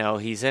thing I know,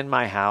 he's in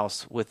my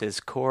house with his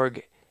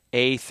Korg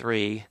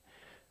A3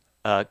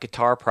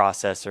 guitar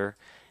processor,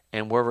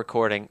 and we're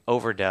recording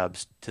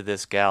overdubs to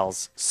this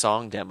gal's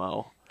song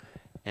demo.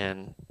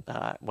 And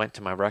went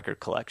to my record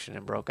collection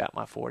and broke out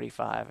my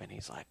 45, and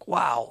he's like,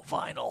 "Wow,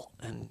 vinyl!"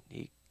 And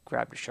he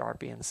grabbed a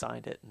Sharpie and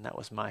signed it, and that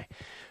was my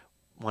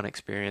one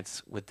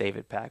experience with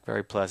David Pack.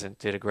 Very pleasant.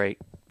 Did a great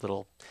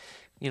little,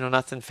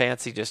 nothing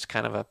fancy, just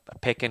kind of a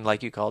picking,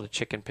 like you called it,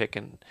 chicken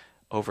picking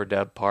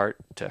overdub part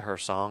to her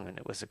song, and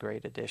it was a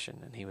great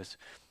addition. And he was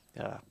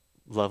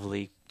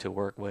lovely to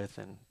work with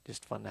and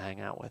just fun to hang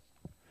out with.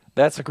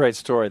 That's a great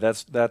story.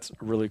 That's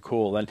really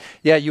cool. And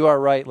yeah, you are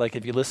right. Like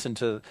if you listen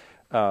to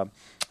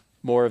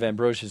more of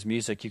Ambrosia's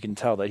music, you can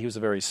tell that he was a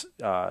very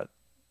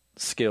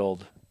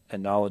skilled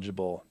and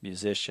knowledgeable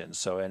musician.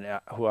 So, and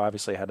who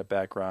obviously had a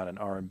background in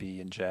R&B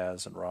and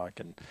jazz and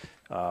rock and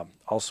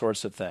all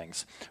sorts of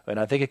things. And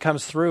I think it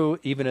comes through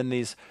even in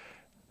these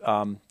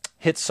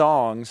hit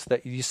songs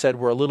that you said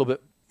were a little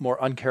bit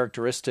more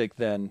uncharacteristic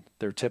than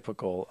their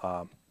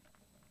typical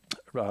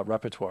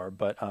repertoire,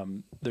 but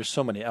there's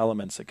so many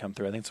elements that come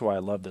through. I think that's why I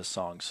love this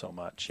song so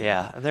much.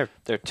 Yeah, and their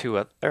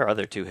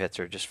other two hits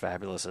are just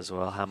fabulous as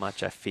well. How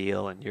Much I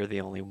Feel and You're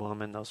the Only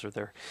Woman. Those are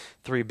their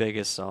three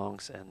biggest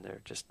songs, and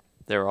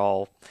they're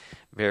all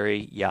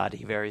very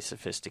yachty, very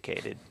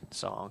sophisticated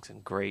songs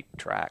and great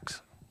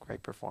tracks,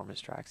 great performance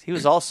tracks. He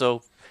was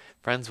also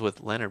friends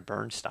with Leonard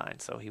Bernstein,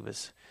 so he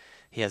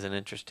has an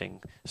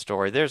interesting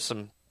story. There's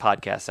some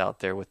podcasts out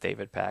there with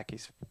David Pack.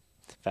 He's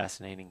a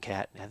fascinating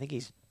cat, and I think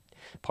he's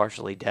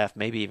partially deaf,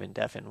 maybe even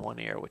deaf in one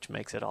ear, which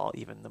makes it all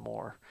even the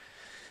more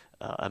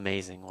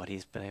amazing what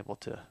he's been able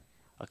to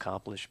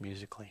accomplish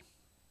musically.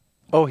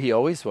 Oh, he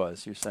always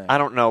was, you're saying? I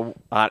don't know.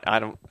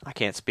 I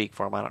can't speak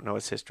for him. I don't know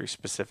his history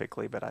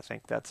specifically, but I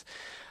think that's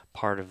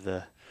part of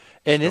the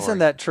And story. Isn't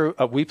that true?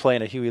 We play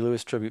in a Huey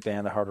Lewis tribute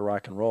band, the Heart of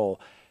Rock and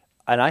Roll,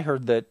 and I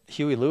heard that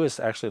Huey Lewis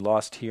actually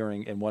lost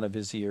hearing in one of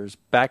his ears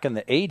back in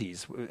the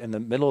 80s. In the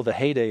middle of the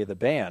heyday of the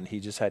band, he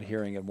just had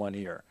hearing in one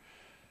ear.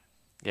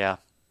 Yeah.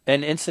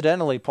 And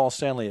incidentally, Paul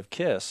Stanley of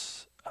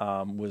Kiss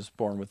was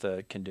born with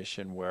a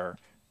condition where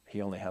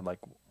he only had like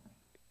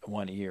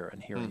one ear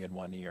and hearing in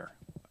one ear,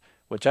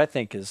 which I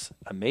think is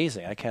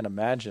amazing. I can't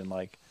imagine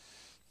like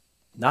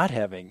not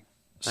having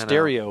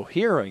stereo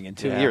hearing in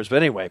two ears. But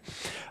anyway,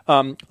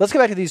 let's get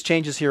back to these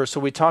changes here. So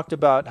we talked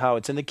about how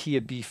it's in the key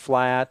of B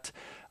flat.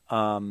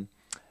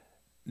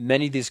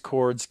 Many of these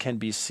chords can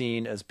be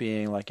seen as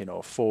being like,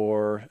 a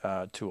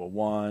 4 to a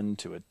 1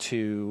 to a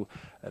 2,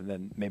 and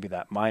then maybe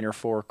that minor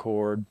 4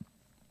 chord.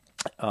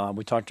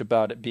 We talked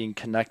about it being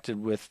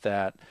connected with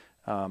that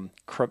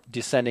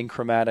descending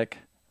chromatic,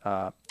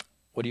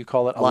 what do you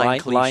call it? Line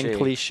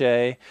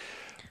cliché.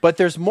 But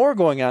there's more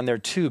going on there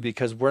too,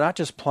 because we're not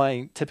just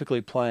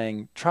typically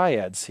playing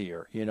triads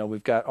here.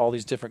 We've got all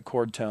these different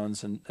chord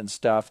tones and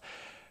stuff.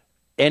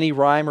 Any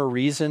rhyme or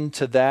reason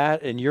to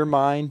that in your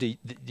mind?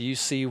 Do you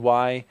see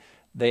why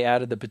they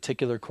added the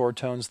particular chord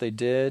tones they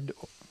did?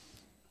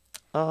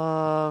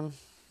 Well,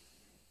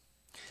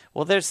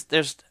 there's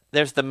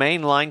the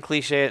main line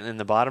cliche in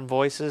the bottom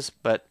voices,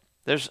 but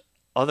there's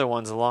other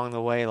ones along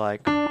the way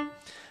like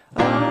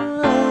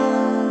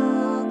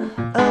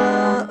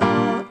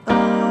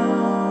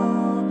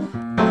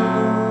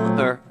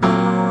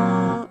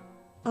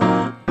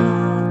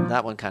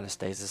that one kind of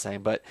stays the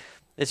same, but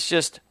it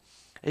just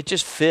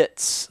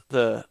fits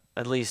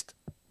at least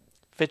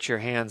fits your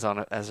hands on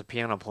it as a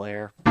piano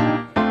player.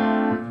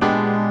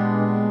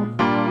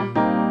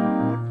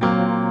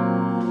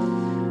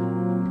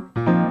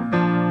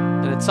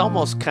 And it's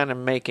almost kind of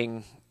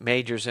making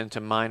majors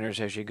into minors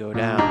as you go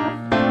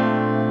down.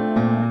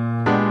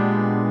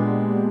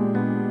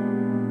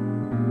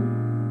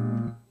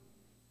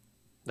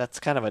 That's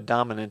kind of a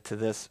dominant to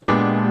this.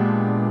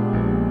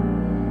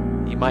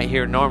 You might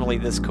hear normally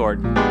this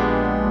chord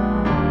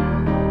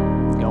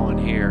going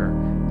here,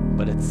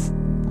 but it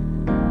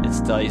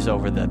stays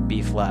over the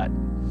B flat.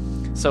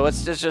 So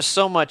there's just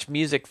so much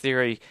music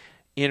theory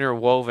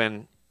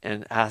interwoven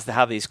and as to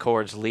how these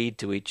chords lead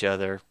to each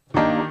other.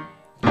 So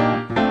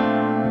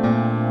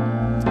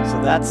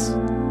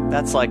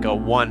that's like a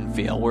 1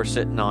 feel. We're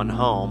sitting on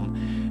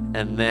home,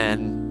 and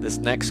then this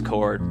next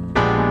chord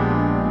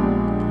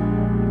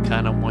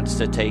kind of wants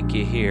to take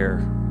you here,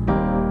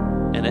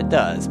 and it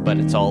does, but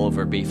it's all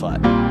over B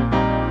flat.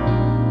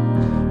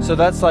 So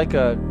that's like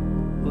a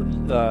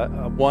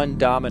 1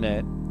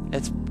 dominant.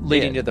 It's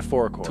leading to the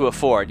 4 chord. To a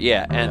 4,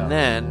 yeah. And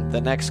then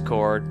the next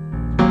chord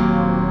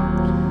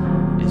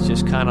is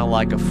just kind of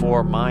like a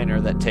 4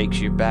 minor that takes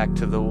you back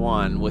to the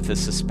 1 with a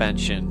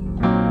suspension.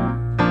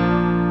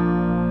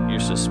 You're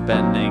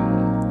suspending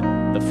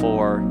the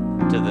 4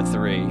 to the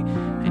 3,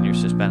 and you're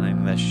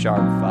suspending the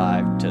sharp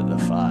 5 to the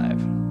 5.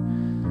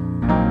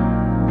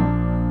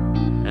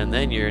 And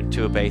then you're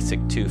into a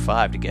basic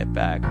 2-5 to get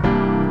back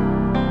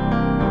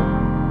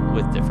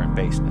with different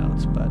bass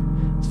notes. But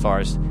as far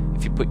as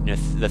if you put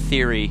the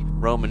theory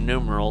Roman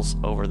numerals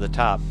over the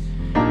top,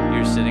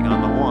 you're sitting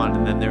on the 1,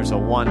 and then there's a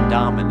 1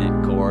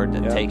 dominant chord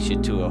that takes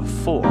you to a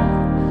 4,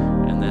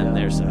 and then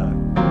there's a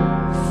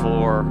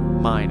 4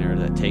 minor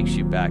that takes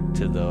you back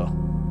to the 1,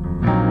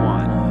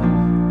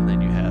 and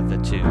then you have the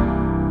 2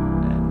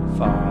 and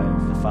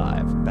 5, the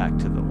 5 back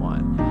to the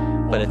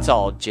 1. But it's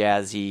all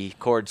jazzy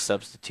chord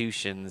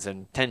substitutions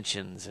and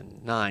tensions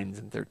and 9s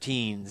and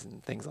 13s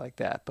and things like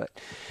that. But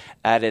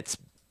at its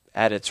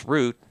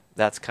root,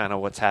 that's kind of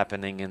what's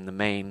happening in the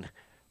main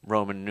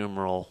Roman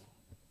numeral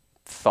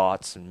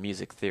thoughts and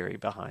music theory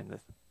behind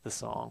the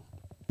song.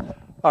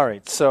 All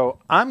right, so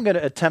I'm going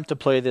to attempt to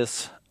play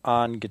this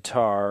on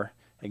guitar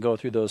and go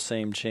through those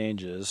same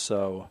changes.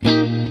 So let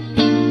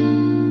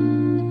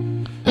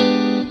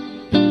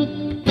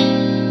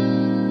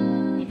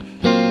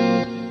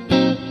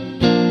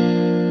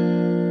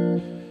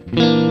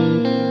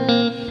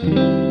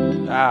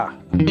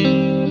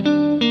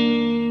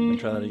me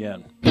try that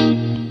again.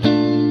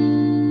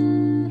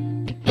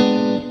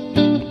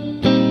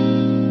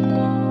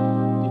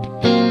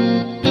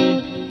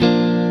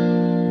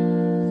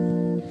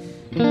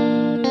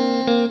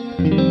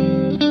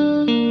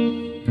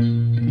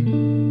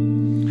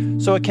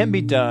 So it can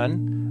be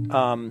done.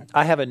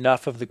 I have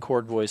enough of the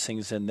chord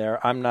voicings in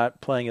there. I'm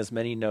not playing as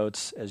many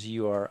notes as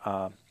you are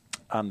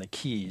on the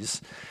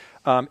keys.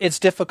 It's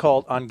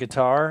difficult on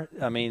guitar.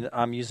 I mean,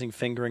 I'm using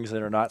fingerings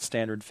that are not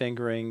standard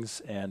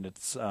fingerings, and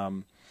it's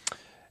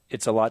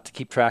a lot to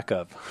keep track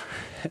of.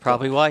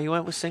 Probably why you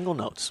went with single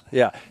notes.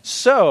 Yeah.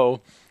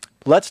 So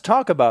let's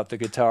talk about the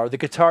guitar. The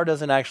guitar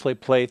doesn't actually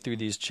play through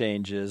these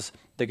changes.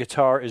 The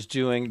guitar is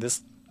doing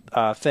this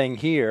thing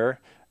here.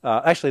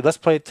 Actually, let's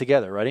play it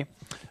together. Ready?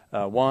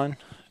 1,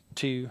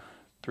 2,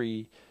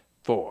 3,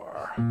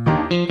 4.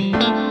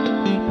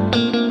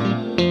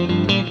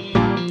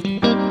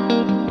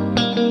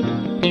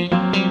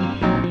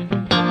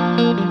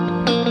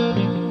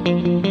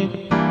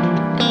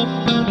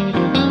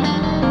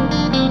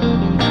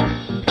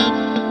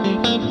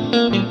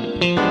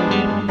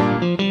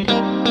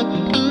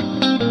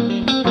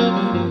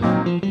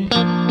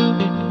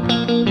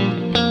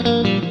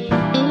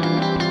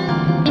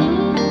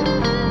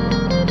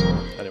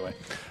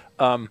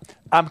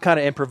 I'm kind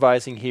of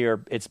improvising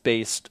here. It's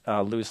based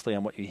loosely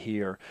on what you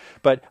hear.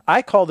 But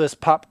I call this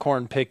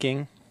popcorn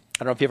picking. I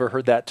don't know if you ever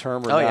heard that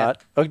term or not. Yeah.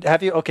 Oh,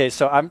 have you? Okay,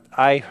 so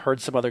I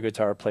heard some other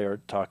guitar player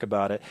talk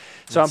about it.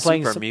 So It's I'm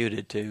playing super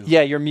muted too.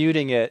 Yeah, you're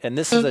muting it, and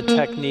this is a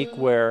technique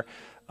where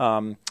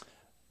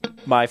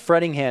my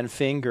fretting hand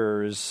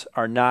fingers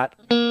are not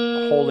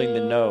holding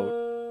the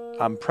note.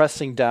 I'm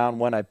pressing down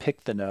when I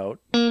pick the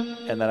note,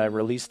 and then I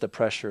release the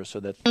pressure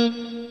so that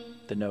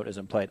the note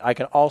isn't played. I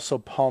can also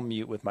palm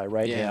mute with my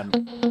right hand.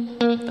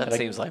 That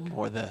seems like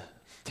more the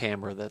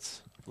timbre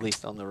that's at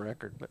least on the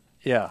record. But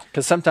yeah,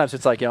 because sometimes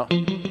it's like,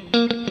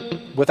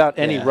 without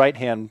any right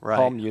hand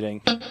palm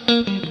muting.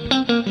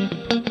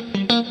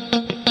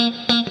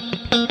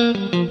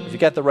 If you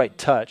got the right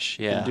touch,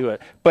 you can do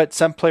it. But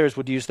some players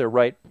would use their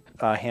right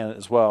hand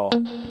as well.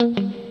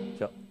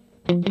 So.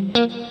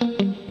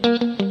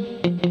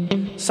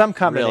 Some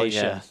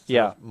combination.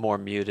 Really, more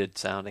muted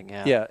sounding.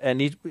 Yeah,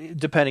 and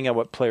depending on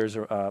what players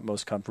are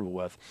most comfortable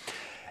with.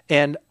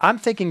 And I'm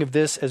thinking of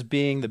this as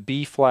being the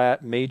B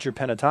flat major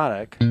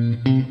pentatonic.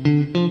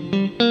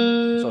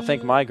 So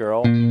think My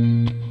Girl.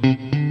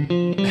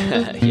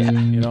 Yeah.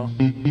 You know?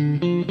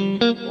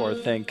 Or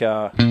think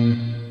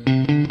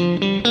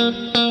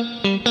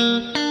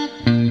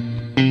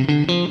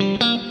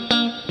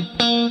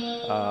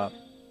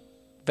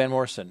Van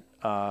Morrison.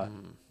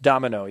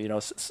 Domino,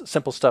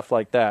 simple stuff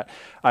like that.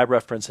 I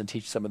reference and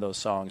teach some of those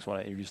songs when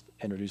I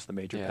introduce the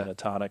major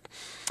pentatonic.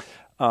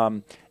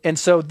 And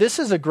so this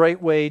is a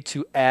great way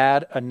to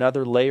add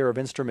another layer of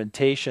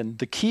instrumentation.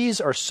 The keys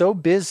are so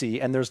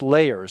busy, and there's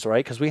layers,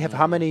 right? Because we have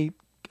how many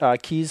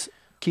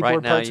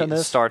keyboard parts on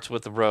this? It starts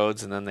with the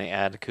Rhodes, and then they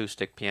add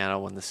acoustic piano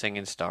when the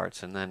singing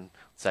starts, and then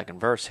second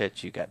verse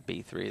hits, you got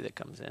B3 that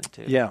comes in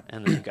too. Yeah.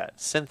 And then you got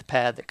synth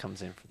pad that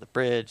comes in for the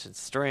bridge and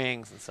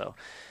strings, and so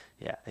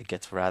yeah, it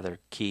gets rather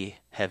key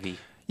heavy.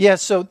 Yeah,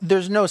 so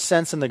there's no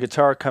sense in the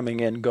guitar coming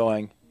in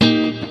going.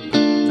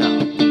 No.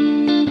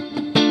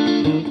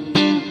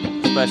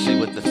 Especially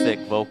with the thick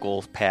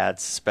vocal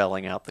pads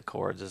spelling out the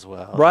chords as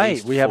well.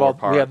 Right. We have all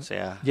parts,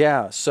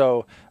 Yeah,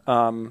 so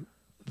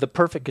the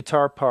perfect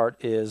guitar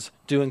part is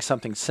doing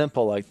something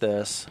simple like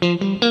this.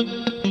 And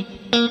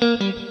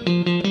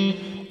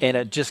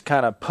it just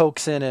kind of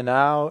pokes in and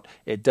out.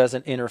 It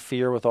doesn't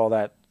interfere with all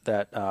that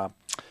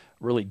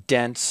really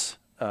dense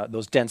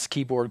those dense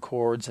keyboard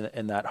chords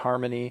and that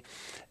harmony,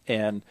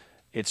 and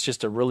it's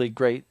just a really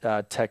great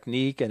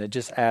technique, and it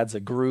just adds a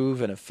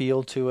groove and a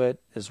feel to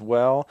it as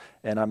well.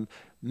 And I'm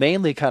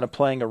mainly kind of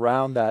playing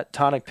around that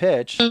tonic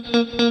pitch,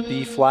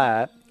 B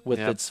flat, with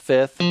its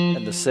fifth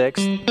and the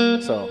sixth.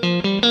 So,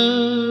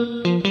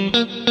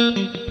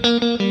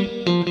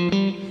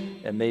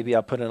 and maybe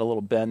I'll put in a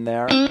little bend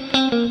there.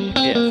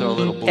 Yeah, throw a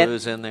little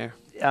blues in there.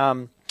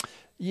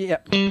 Yeah.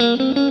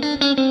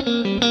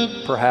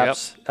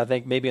 Perhaps. Yep. I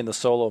think maybe in the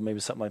solo,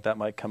 maybe something like that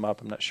might come up.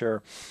 I'm not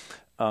sure.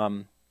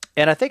 And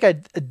I think I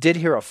did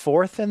hear a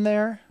fourth in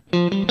there.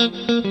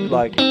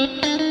 Like.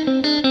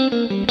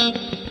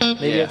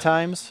 maybe at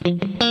times.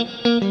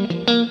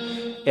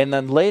 And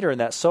then later in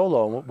that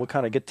solo, we'll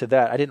kind of get to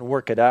that. I didn't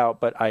work it out,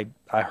 but I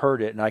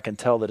heard it, and I can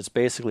tell that it's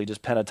basically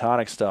just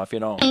pentatonic stuff,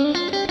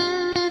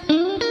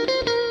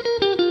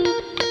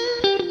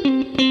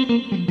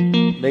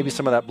 Maybe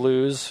some of that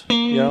blues,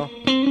 Maybe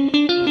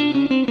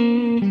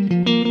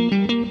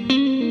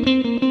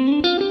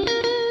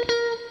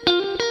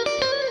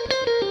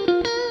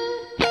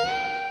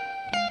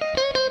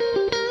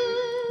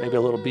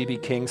a little B.B.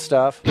 King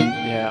stuff.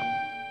 Yeah.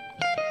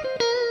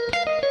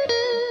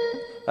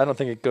 I don't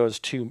think it does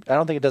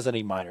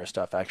any minor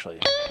stuff, actually.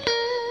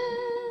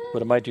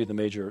 But it might do the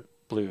major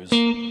blues. Yeah,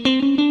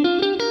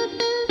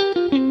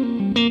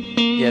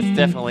 it's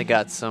definitely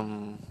got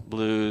some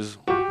blues.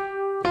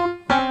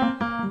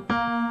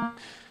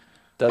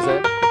 Does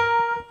it?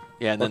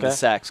 Yeah, and then the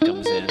sax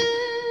comes in.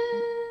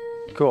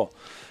 Cool.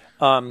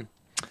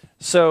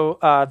 So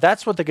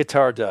that's what the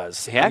guitar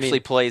does. He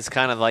actually plays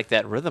kind of like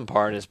that rhythm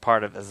part as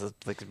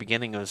like the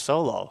beginning of a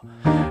solo.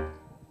 And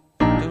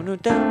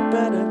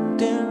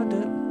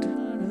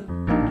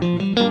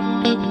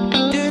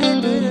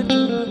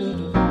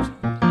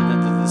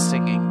then the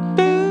singing.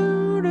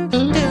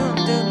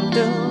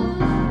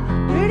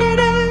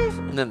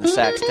 And then the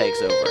sax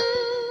takes over.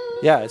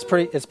 Yeah, it's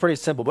pretty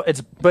simple, but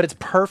it's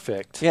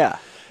perfect. Yeah.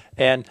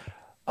 And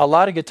a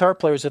lot of guitar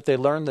players, if they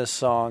learn this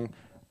song,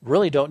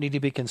 really don't need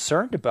to be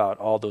concerned about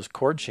all those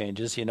chord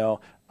changes.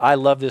 I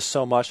love this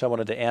so much, I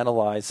wanted to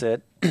analyze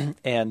it.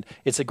 And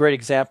it's a great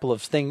example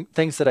of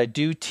things that I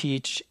do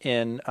teach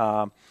in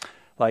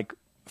like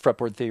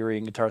fretboard theory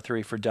and guitar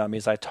theory for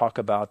dummies. I talk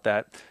about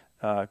that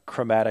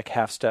chromatic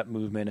half-step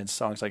movement in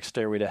songs like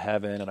Stairway to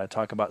Heaven, and I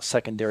talk about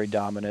secondary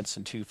dominance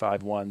and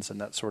 2-5-1s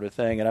and that sort of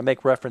thing. And I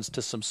make reference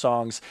to some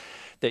songs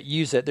that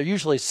use it. They're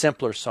usually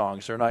simpler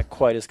songs. They're not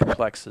quite as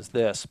complex as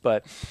this.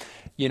 But,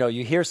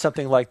 you hear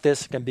something like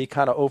this, it can be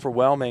kind of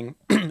overwhelming,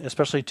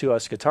 especially to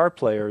us guitar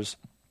players.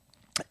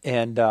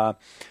 And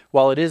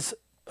while it is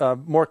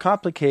more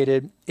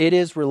complicated, it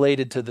is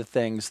related to the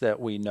things that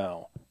we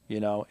know.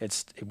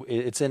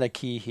 It's in a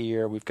key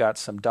here. We've got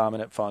some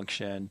dominant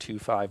function,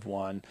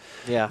 2-5-1.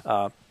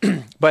 Yeah.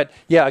 But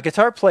yeah, a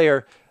guitar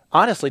player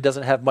honestly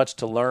doesn't have much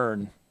to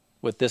learn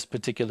with this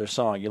particular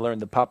song. You learn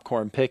the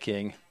popcorn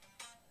picking,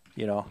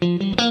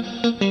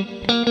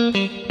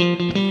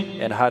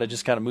 and how to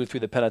just kind of move through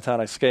the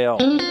pentatonic scale.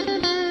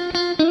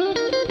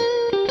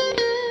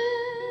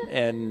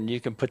 And you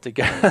can put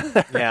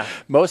together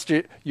most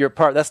of your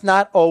part. That's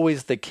not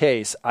always the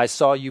case. I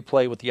saw you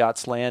play with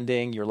Yacht's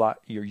Landing, your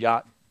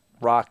yacht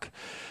rock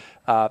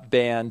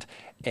band,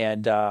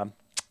 and on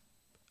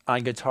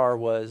guitar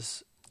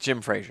was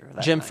Jim Frazier.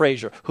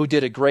 Frazier, who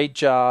did a great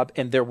job.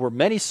 And there were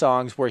many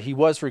songs where he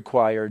was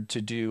required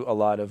to do a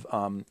lot of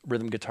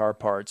rhythm guitar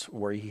parts,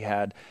 where he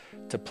had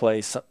to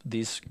play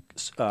these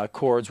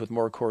chords with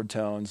more chord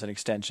tones and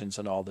extensions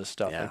and all this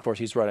stuff. And of course,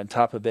 he's right on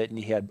top of it, and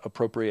he had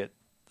appropriate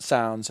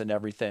sounds and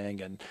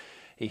everything, and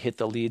he hit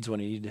the leads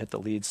when he needed to hit the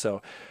leads.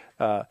 So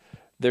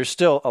there's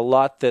still a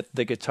lot that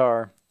the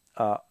guitar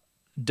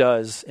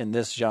does in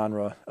this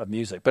genre of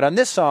music. But on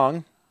this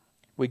song,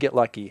 we get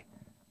lucky.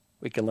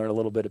 We can learn a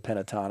little bit of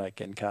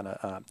pentatonic and kind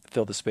of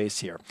fill the space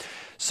here.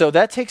 So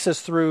that takes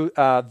us through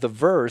the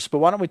verse, but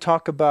why don't we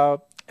talk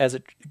about as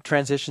it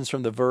transitions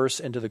from the verse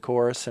into the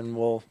chorus, and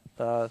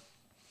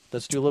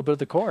let's do a little bit of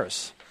the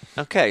chorus.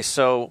 Okay,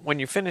 so when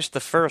you finish the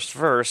first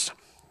verse,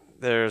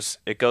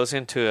 it goes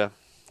into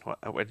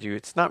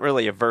it's not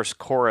really a verse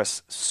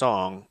chorus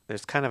song.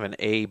 There's kind of an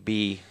A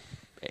B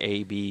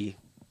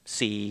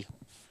C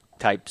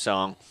type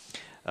song.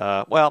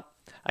 Well,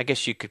 I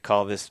guess you could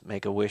call this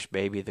 "Make a Wish,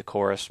 Baby" the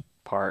chorus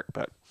part,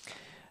 but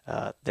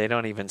they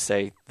don't even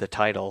say the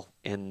title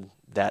in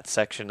that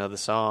section of the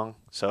song.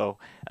 So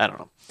I don't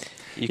know.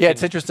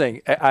 It's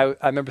interesting. I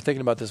remember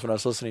thinking about this when I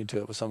was listening to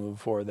it with someone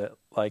before, that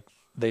like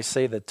they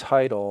say the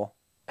title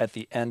at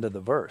the end of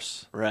the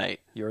verse. Right.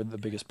 You're the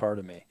biggest part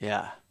of me.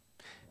 Yeah.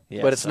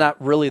 But it's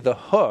not really the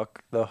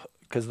hook,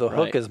 because the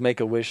hook is "Make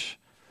a Wish."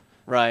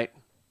 Right.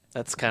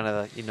 That's kind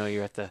of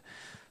you're at the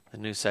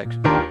new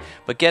section.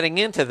 But getting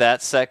into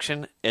that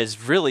section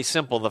is really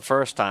simple the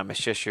first time. It's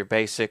just your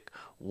basic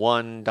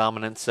 1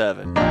 dominant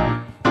 7.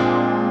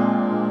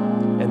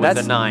 And with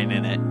a 9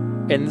 in it.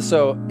 And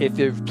so if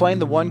you're playing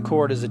the 1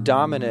 chord as a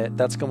dominant,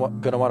 that's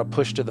going to want to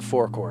push to the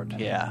 4 chord.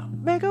 Yeah.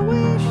 Make a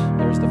wish.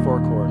 There's the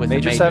 4 chord. With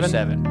major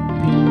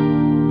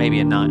 7. Maybe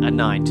a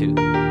 9 too.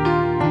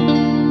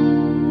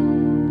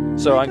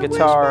 So on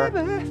guitar,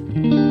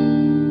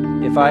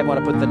 if I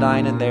want to put the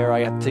 9 in there,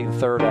 I have to take the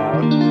 3rd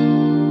out.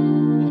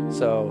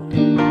 So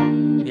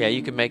yeah,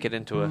 you can make it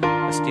into a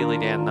Steely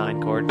Dan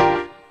 9 chord.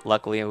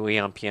 Luckily, we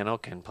on piano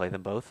can play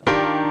them both.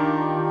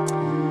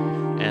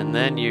 And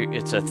then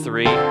it's a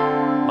 3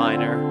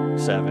 minor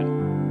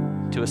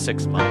 7 to a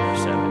 6 minor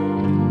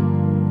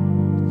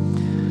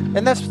 7.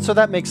 And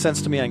that makes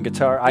sense to me on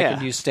guitar. I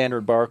can use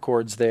standard bar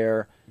chords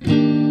there.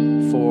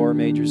 4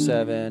 major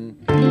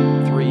 7,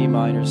 3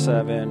 minor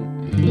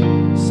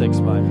 7, 6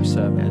 minor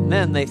 7. And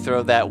then they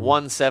throw that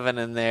 1 7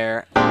 in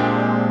there.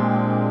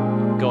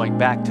 going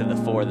back to the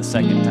 4 the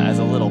second time as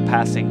a little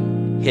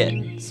passing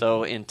hit.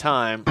 So in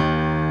time,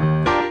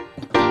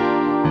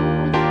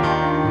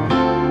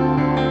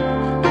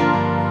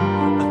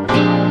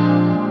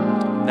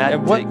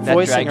 and what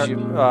voicing drags you.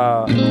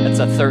 It's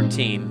a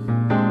 13.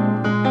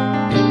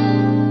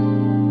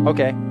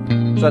 Okay,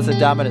 so that's a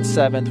dominant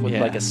 7th with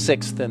like a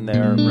 6th in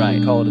there. Right.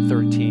 We call it a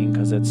 13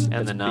 because it's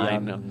the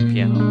 9 beyond. on the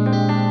piano.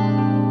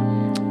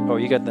 Oh,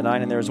 you got the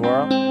 9 in there as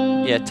well?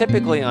 Yeah,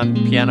 typically on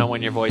piano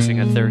when you're voicing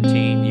a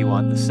 13, you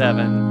want the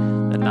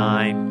 7, the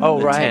 9,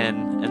 the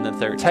 10, and the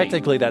 13.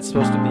 Technically, that's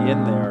supposed to be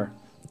in there.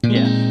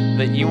 Yeah,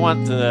 that you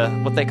want the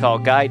what they call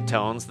guide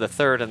tones, the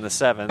 3rd and the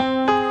 7th,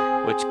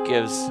 which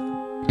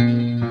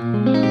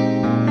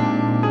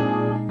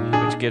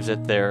gives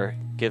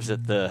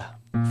it the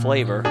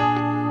flavor,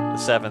 the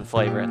 7th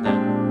flavor, and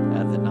then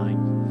add the 9.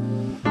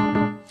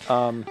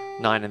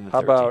 9 and the 13. How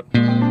about?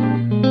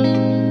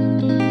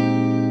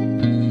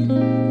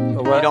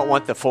 You don't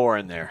want the 4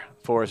 in there.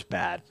 4 is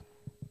bad.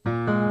 So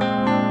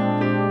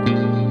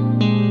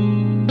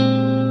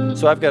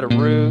I've got a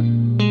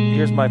root.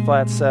 Here's my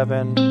flat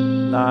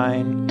 7,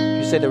 9.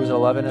 You say there was an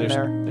 11 in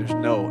there? There's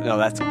no.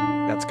 That's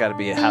got to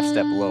be a half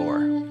step lower.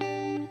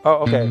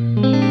 Oh, okay.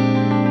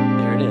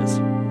 There it is.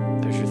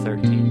 There's your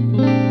 13.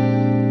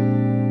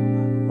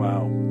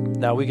 Wow.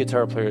 Now we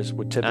guitar players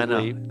would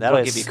typically. I know.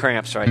 That'll give you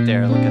cramps right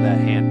there. Look at that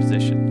hand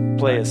position.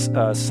 Play a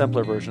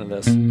simpler version of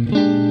this.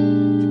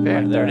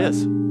 There it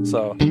is.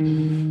 So.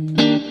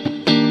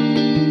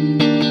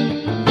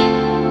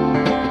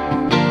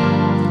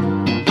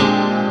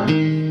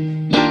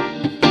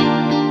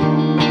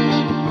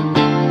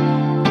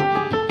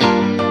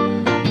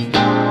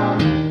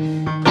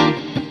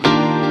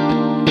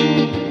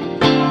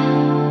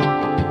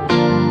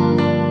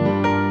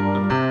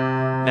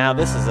 Now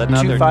this is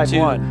another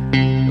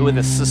 2-5-1 with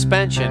a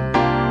suspension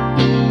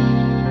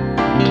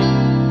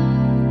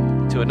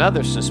to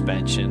another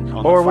suspension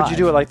on or the would you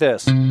do it like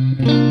this?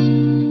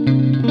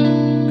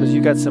 Because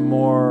you got some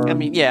more. I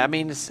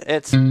mean,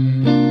 it's.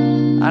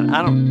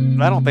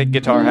 I don't think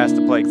guitar has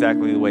to play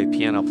exactly the way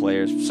piano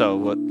players. So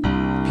what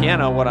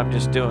I'm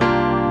just doing,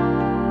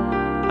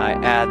 I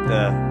add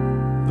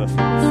the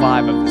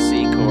 5 of the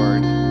C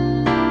chord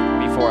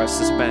before I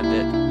suspend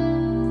it.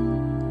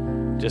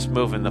 Just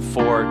moving the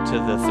 4 to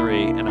the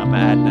 3, and I'm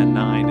adding a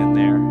 9 in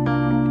there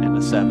and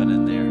a 7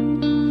 in there.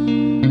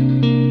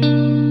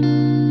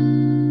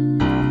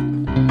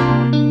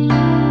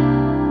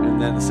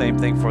 And then the same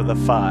thing for the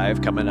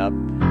 5 coming up.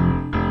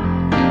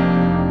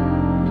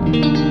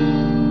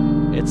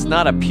 It's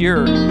not a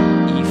pure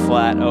E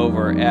flat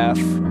over F.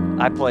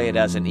 I play it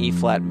as an E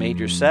flat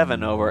major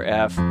 7 over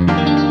F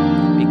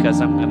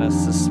because I'm going to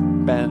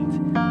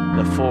suspend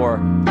the 4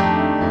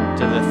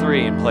 to the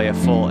 3 and play a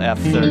full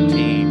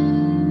F13.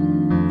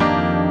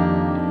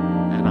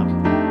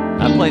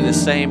 I play the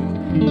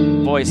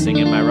same voicing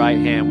in my right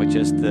hand, which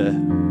is the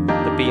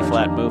B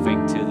flat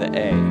moving to the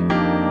A,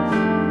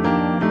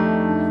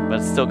 but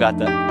it's still got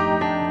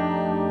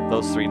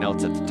those 3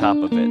 notes at the top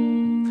of it: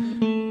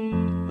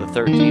 the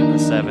 13, the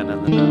 7,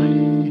 and the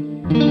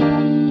 9.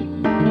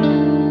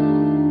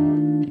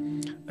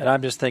 And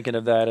I'm just thinking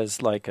of that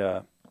as like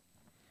a.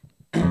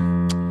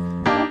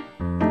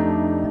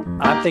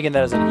 I'm thinking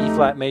that as an E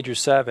flat major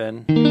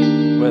 7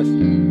 with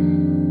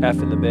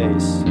F in the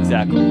bass.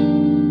 Exactly.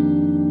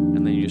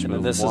 And then you just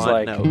move this one is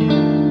like note.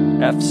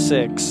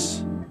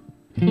 F6,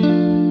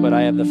 but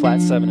I have the flat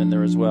 7 in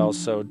there as well,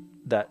 so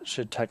that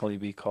should technically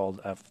be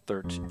called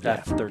F13.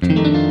 Yeah.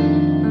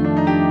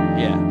 F13.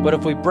 Yeah. But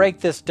if we break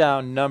this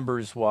down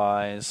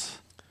numbers-wise,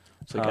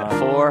 so we got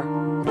 4,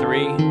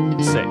 3,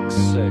 6,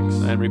 6,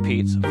 and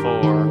repeats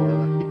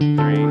 4,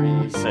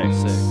 3, 6, 6,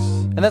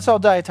 and that's all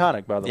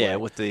diatonic, by the way. Yeah,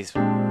 with these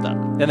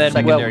and then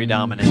secondary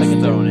dominants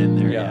thrown in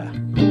there. Yeah.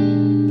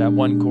 That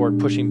 1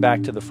 chord pushing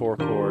back to the 4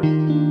 chord.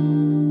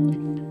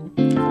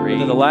 3.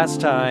 And then the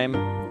last time,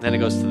 then it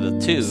goes to the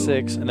 2,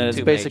 6, and then it's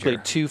 2 basically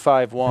major.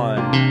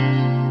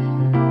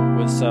 2-5-1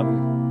 with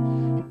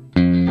some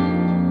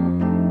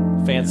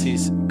fancy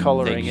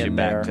coloring Takes you in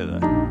back there. to the.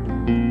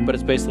 But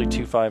it's basically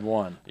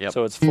 2-5-1. Yep.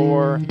 So it's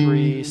 4,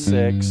 3,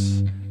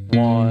 6,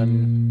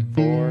 1,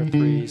 4,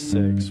 3,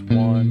 6,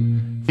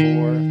 1,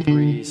 4,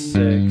 3,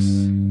 6,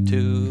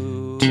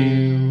 2,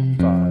 2,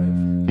 5.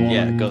 1.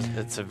 Yeah, it goes.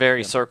 It's a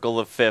very circle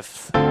of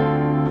fifth.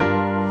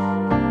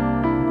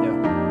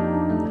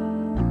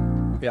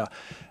 Yeah.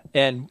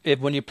 And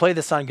when you play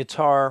this on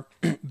guitar,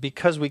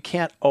 because we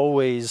can't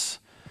always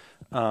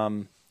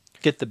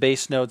get the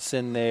bass notes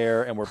in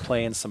there, and we're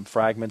playing some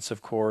fragments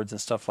of chords and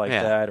stuff like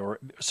that, or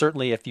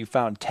certainly if you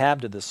found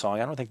tab to this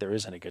song, I don't think there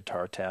is any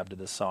guitar tab to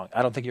this song.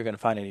 I don't think you're going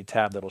to find any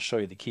tab that'll show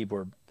you the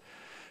keyboard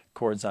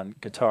chords on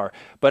guitar.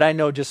 But I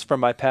know just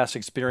from my past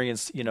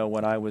experience,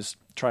 when I was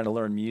trying to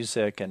learn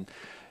music and,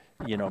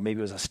 maybe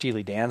it was a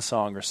Steely Dan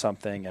song or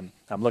something, and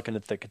I'm looking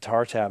at the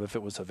guitar tab if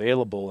it was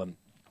available, and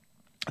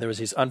there was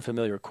these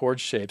unfamiliar chord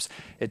shapes.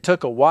 It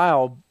took a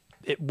while.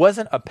 It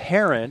wasn't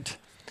apparent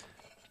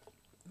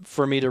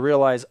for me to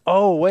realize,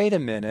 oh, wait a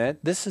minute,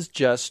 this is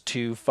just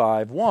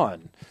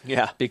 2-5-1.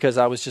 Yeah. Because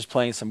I was just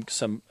playing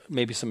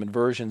maybe some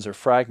inversions or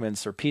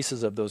fragments or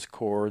pieces of those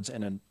chords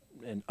in an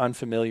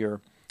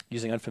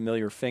using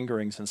unfamiliar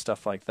fingerings and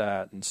stuff like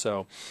that. And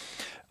so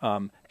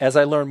as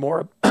I learned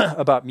more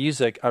about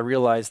music, I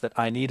realized that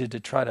I needed to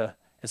try to,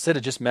 instead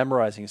of just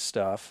memorizing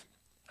stuff,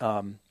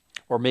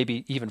 or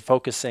maybe even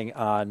focusing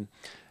on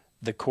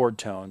the chord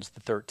tones,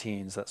 the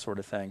 13s, that sort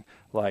of thing,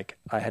 like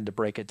I had to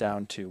break it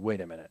down to, wait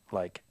a minute,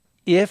 like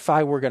if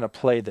I were going to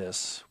play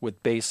this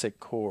with basic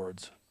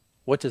chords,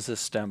 what does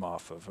this stem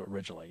off of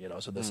originally? You know,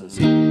 so this is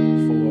 4,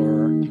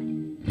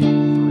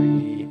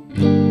 3,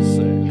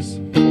 6,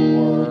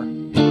 4,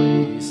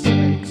 3,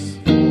 6,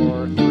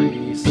 4,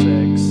 3, 6,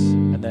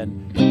 and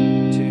then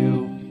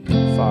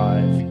 2,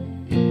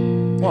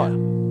 5,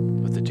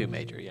 1. With the 2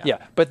 major, yeah. Yeah,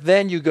 but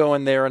then you go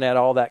in there and add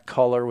all that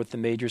color with the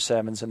major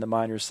 7s and the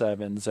minor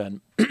 7s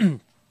and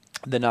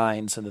the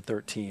 9s and the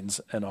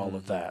 13s and all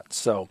of that.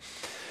 So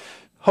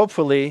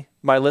hopefully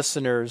my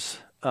listeners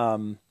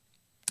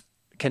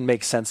can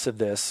make sense of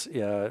this.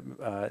 They're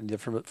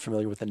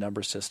familiar with the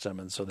number system,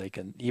 and so they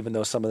can, even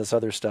though some of this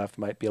other stuff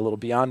might be a little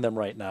beyond them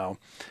right now,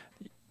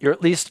 you're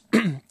at least,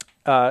 if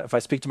I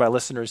speak to my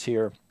listeners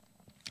here,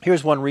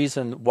 here's one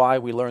reason why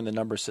we learn the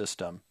number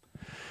system.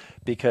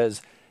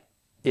 Because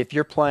if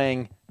you're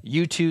playing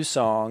U2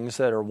 songs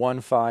that are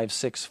 1, 5,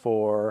 6,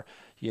 4,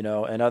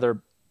 and other,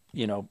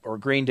 or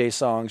Green Day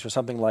songs or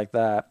something like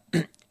that,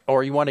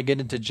 or you want to get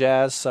into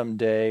jazz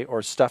someday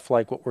or stuff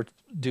like what we're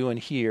doing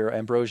here,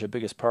 Ambrosia,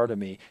 biggest part of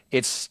me,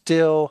 it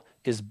still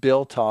is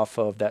built off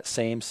of that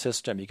same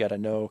system. You got to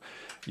know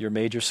your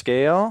major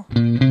scale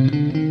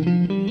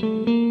and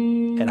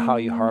how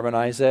you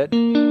harmonize it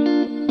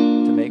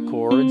to make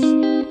chords,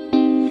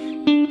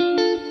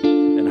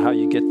 and how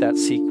you get that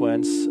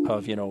sequence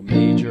of,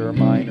 major,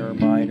 minor,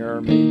 minor,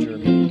 major,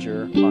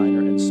 major, minor,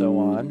 and so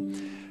on.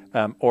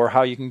 Or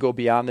how you can go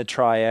beyond the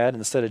triad.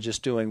 Instead of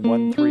just doing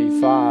 1,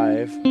 3,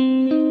 5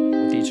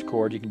 with each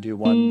chord, you can do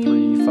 1,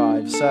 3,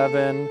 5,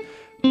 7,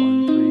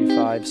 1, 3,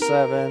 5,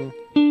 7,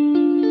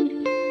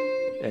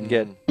 and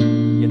get,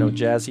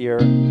 jazzier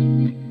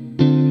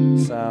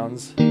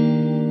sounds.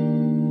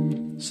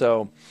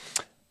 So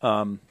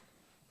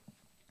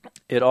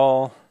it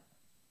all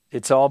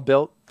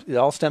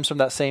stems from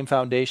that same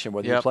foundation,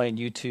 whether you're playing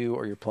U2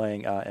 or you're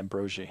playing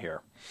Ambrosia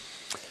here.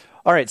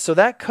 All right, so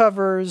that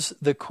covers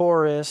the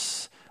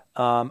chorus.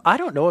 I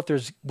don't know if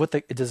does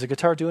the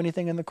guitar do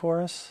anything in the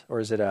chorus, or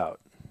is it out?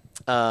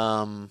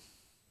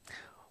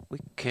 We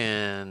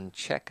can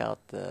check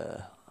out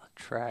the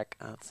track.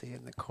 I don't see it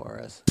in the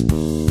chorus. I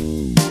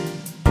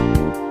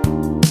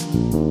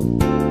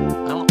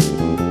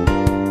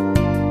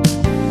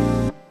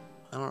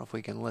don't know if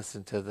we can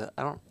listen to the.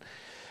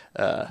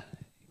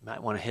 You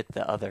might want to hit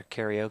the other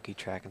karaoke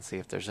track and see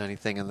if there's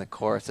anything in the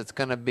chorus. It's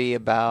going to be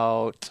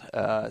about,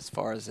 as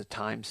far as the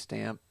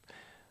timestamp,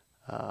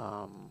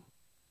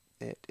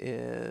 it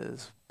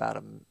is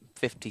about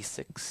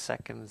 56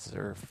 seconds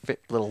or a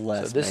little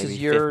less. So this maybe is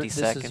your 50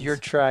 seconds. Is your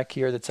track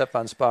here that's up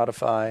on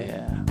Spotify.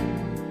 Yeah.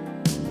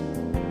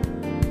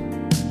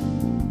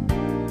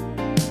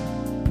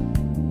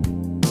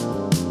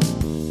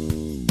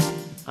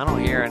 I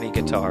don't hear any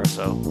guitar,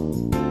 so.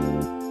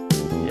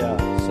 Yeah,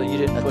 so you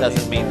didn't. That put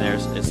doesn't mean there.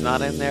 it's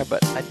not in there,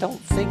 but I don't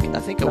think. I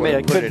think I would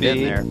have it put could it be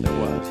in there if it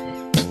was.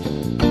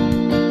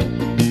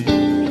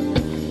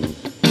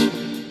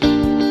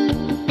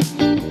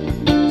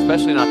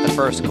 Especially not the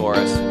first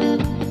chorus.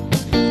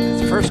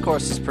 The first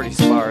chorus is pretty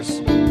sparse.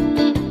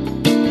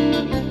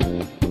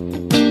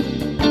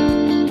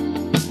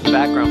 The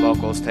background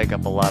vocals take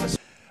up a lot of.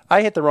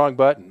 I hit the wrong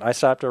button. I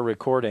stopped our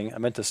recording. I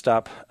meant to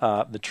stop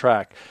the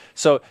track.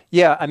 So,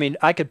 yeah, I mean,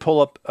 I could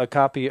pull up a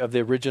copy of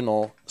the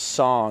original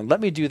song. Let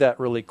me do that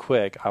really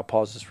quick. I'll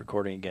pause this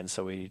recording again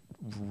so we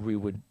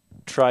would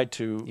try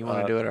to You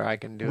want to do it or I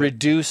can do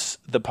reduce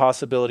the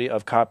possibility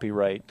of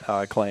copyright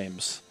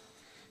claims.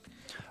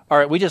 All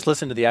right, we just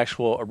listened to the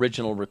actual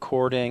original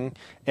recording,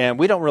 and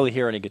we don't really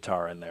hear any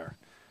guitar in there.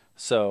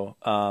 So,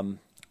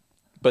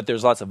 but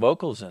there's lots of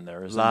vocals in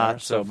there, isn't there?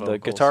 So the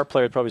guitar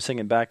player is probably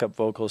singing backup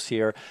vocals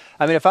here.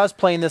 I mean, if I was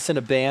playing this in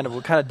a band, it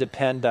would kind of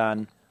depend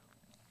on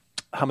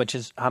how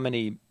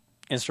many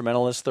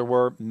instrumentalists there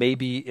were.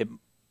 Maybe it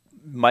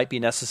might be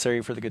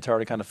necessary for the guitar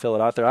to kind of fill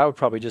it out there. I would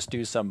probably just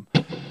do some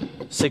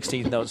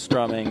 16th note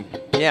strumming.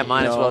 Yeah,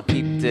 might as well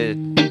keep the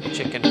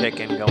chicken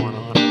picking going on,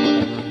 or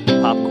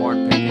whatever.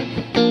 Popcorn picking.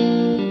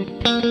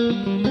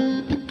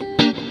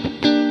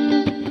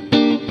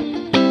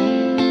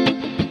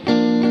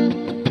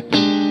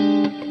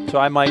 So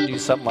I might do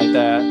something like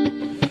that.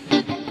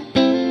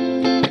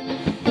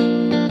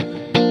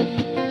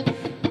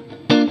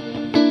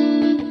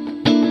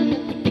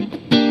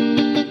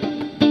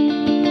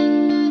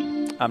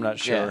 I'm not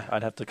sure. Yeah.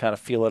 I'd have to kind of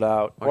feel it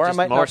out. Or just I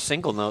might more not.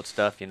 single note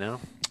stuff, Yeah,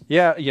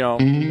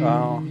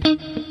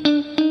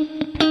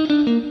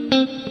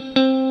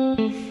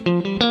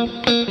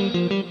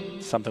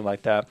 something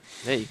like that.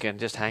 Yeah, you can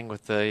just hang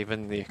with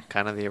even the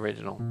kind of the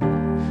original.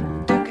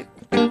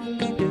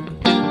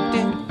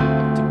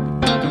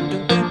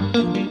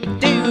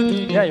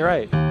 you're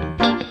right.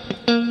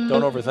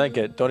 Don't overthink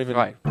it. Don't even.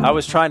 Right. I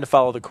was trying to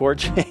follow the chord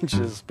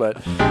changes,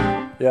 but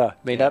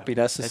may not be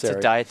necessary. It's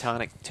a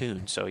diatonic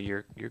tune, so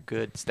you're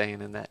good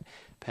staying in that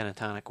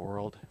pentatonic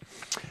world.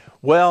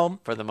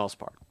 Well, for the most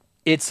part,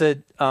 it's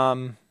a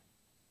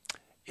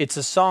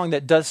song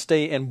that does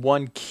stay in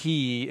one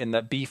key, and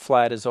that B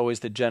flat is always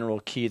the general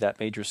key. That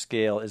major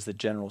scale is the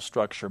general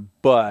structure,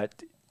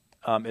 but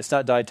it's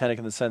not diatonic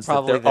in the sense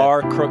probably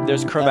that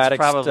there's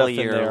chromatic that's stuff in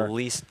your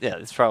there.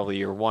 It's probably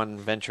your one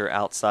venture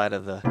outside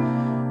of the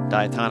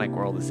diatonic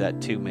world is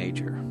that 2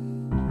 major.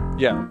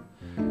 Yeah,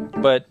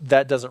 but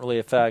that doesn't really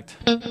affect.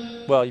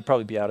 Well, you'd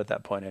probably be out at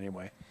that point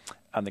anyway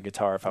on the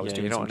guitar if I was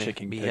doing some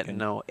chicken be picking. hitting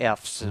no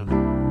Fs.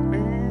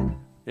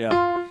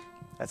 Yeah,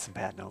 that's a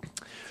bad note.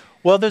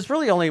 Well, there's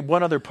really only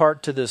one other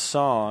part to this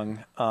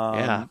song,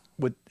 and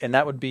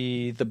that would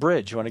be the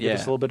bridge. You want to give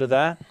us a little bit of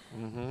that?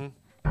 Mm-hmm.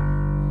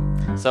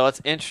 So it's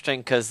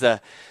interesting because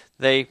the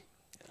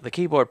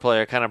keyboard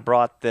player kind of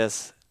brought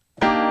this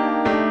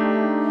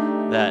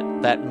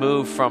that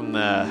move from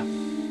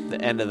the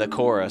end of the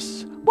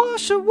chorus.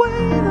 Wash away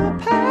the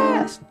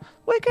past,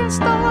 we can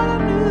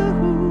start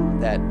anew.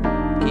 That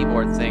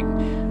keyboard thing.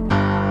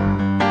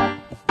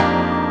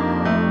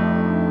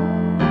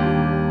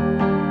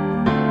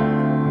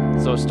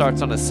 So it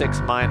starts on a 6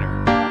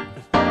 minor.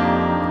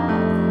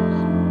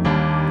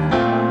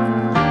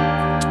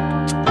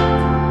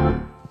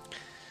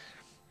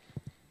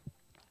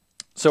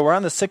 So we're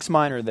on the 6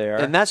 minor there,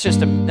 and that's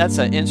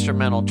an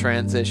instrumental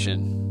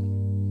transition.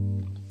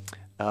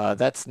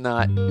 That's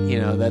not,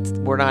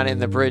 we're not in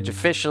the bridge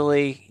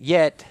officially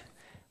yet,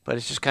 but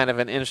it's just kind of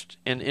an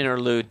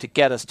interlude to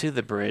get us to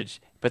the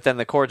bridge. But then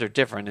the chords are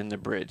different in the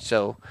bridge.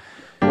 So,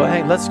 well,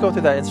 hey, let's go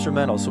through that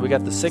instrumental. So we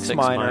got the 6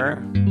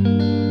 minor,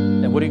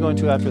 and what are you going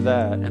to after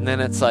that? And then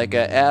it's like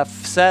a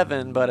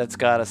F7, but it's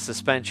got a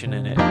suspension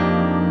in it,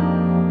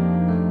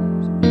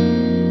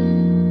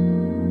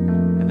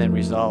 and then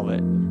resolve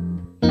it.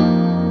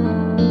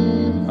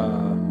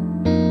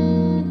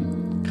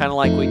 Kind of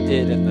like we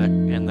did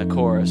in the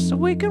chorus. So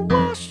we can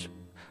wash,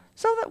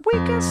 so that we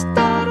can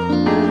start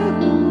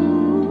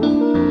anew.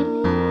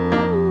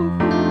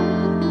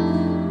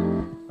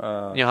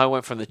 You know how I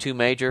went from the 2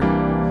 major?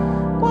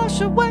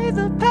 Wash away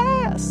the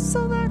past,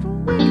 so that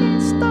we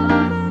can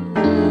start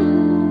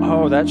anew.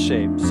 Oh, that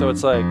shape. So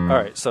it's like, all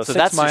right. So 6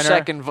 that's minor. The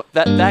second.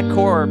 That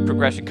chord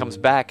progression comes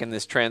back in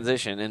this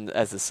transition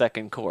as the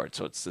second chord.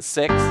 So it's the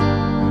 6,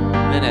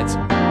 and then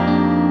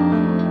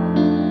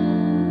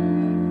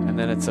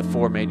it's a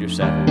 4 major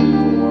 7,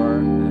 4,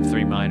 and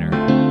 3 minor.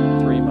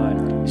 3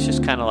 minor. It's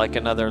just kind of like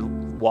another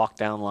walk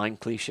down line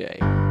cliche.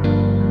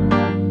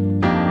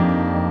 And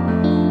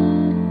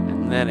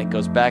then it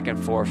goes back and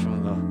forth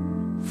from the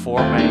 4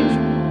 major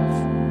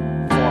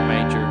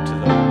to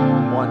the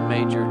 1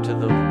 major to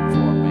the 4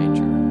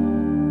 major,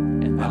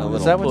 and then a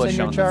little push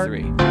on the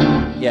 3.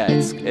 Yeah,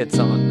 it's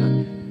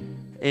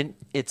on.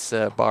 It's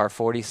bar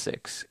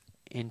 46,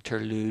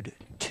 interlude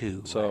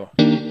 2. So.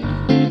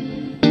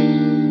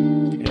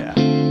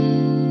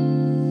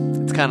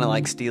 It's kind of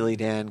like Steely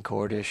Dan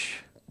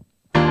chordish.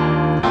 They're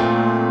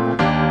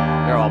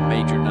all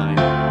major 9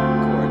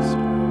 chords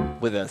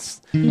with a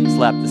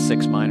slap the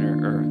 6 minor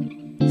or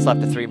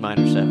slap the 3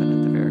 minor 7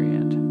 at the very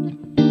end.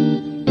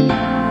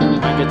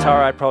 On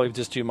guitar, I'd probably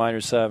just do minor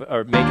 7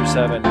 or major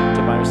 7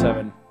 to minor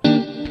 7.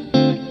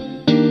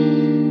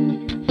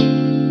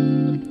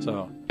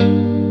 So.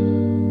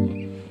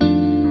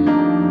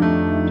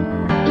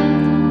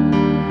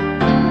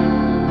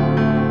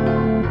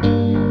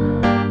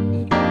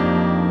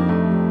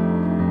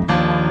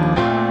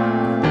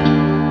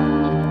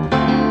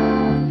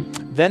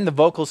 Then the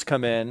vocals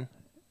come in,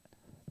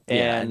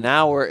 and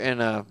now we're in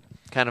a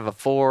kind of a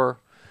 4.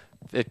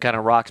 It kind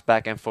of rocks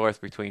back and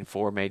forth between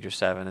 4 major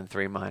 7 and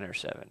 3 minor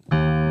 7.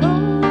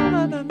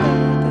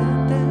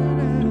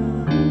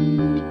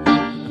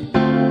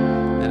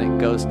 Then it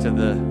goes to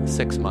the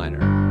 6 minor.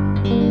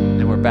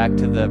 Then we're back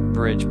to the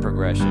bridge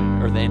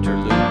progression or the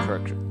interlude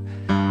progression.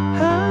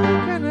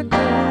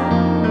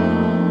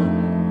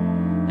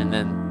 And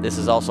then this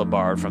is also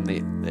borrowed from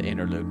the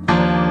interlude.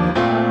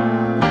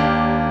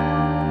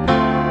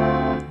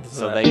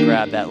 So they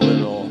grab that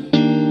little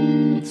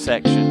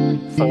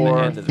section from the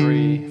end of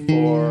 3,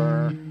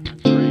 4,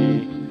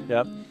 3.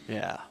 Yep.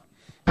 Yeah.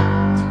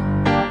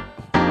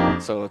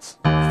 So it's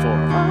 4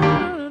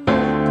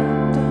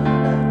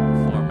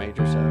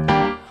 major 7.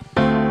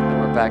 Then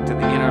we're back to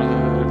the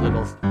interlude,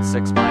 little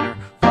 6 minor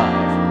 5,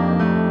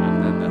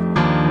 and then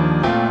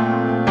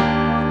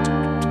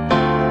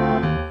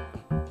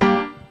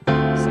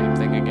the same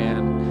thing again.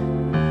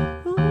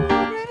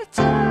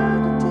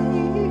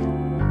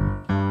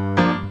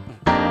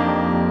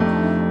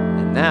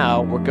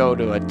 Now we'll go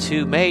to a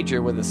 2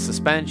 major with a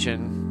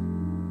suspension.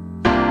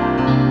 The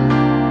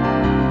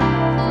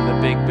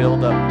big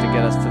build up to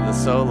get us to the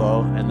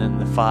solo, and then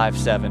the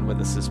 5/7 with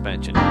a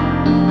suspension.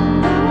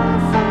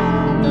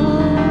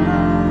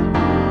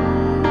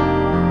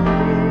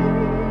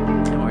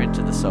 And we're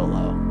into the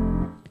solo.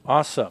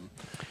 Awesome.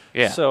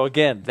 Yeah. So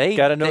again, they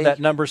got to know that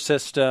number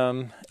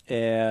system,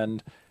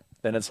 and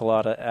then it's a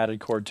lot of added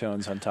chord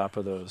tones on top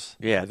of those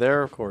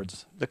they're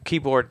chords. The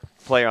keyboard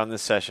player on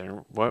this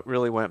session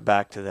really went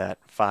back to that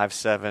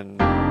 5/7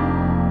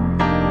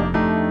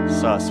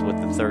 sus with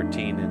the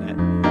 13 in it.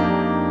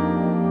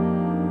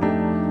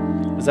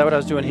 Is that what I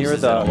was doing here? A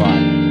lot.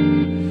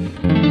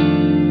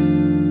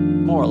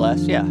 More or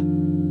less, yeah.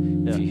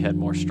 If you had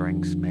more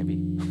strings, maybe.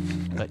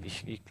 But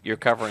you're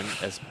covering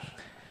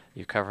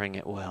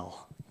it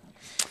well,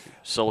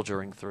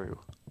 soldiering through.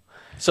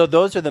 So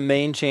those are the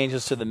main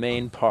changes to the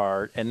main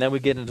part, and then we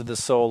get into the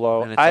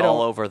solo. And it's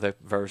all over the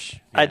verse. Yeah.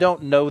 I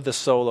don't know the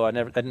solo. I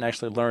didn't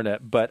actually learn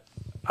it, but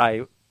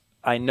I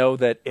know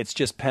that it's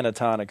just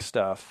pentatonic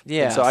stuff.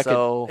 Yeah. And so I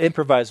could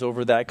improvise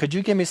over that. Could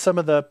you give me some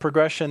of the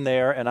progression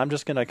there? And I'm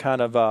just going to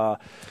kind of.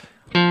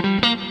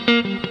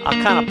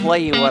 I'll kind of play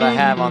you what I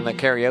have on the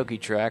karaoke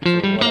track for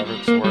whatever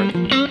it's worth.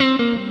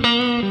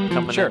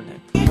 Coming sure.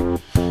 in.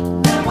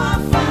 Now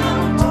I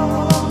found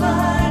all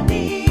I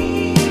need.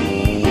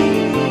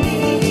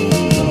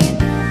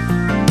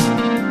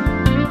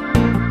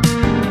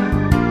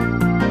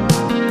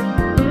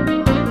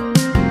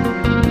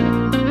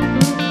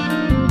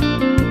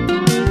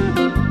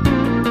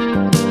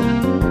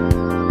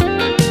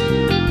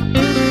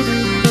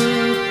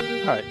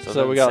 All right,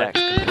 so we got.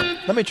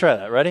 Let me try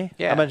that. Ready?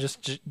 Yeah. I'm gonna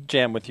just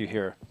jam with you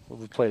here.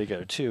 We'll play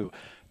together. 2,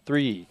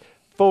 3,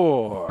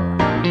 4.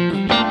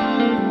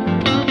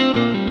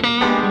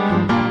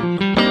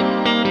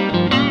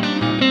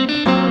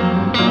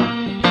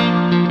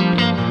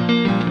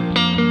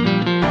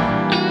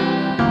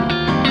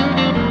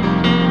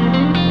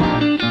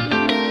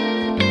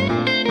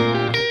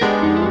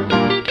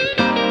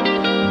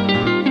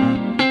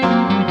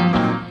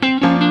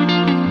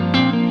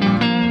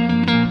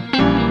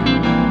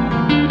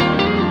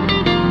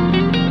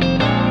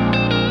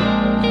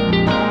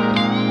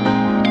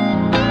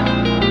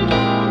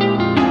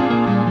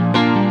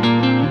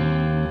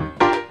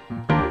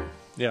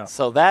 Yeah.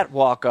 So that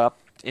walk up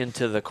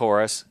into the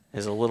chorus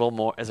is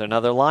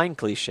another line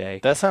cliche.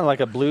 That sounded like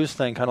a blues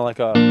thing, kind of like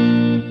a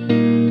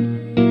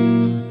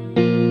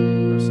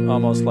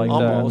almost like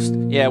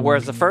that. Yeah.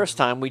 Whereas the first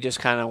time we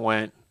just kind of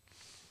went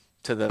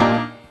to the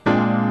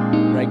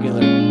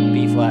regular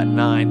B flat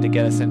 9 to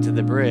get us into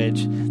the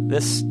bridge.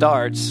 This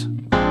starts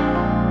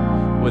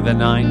with a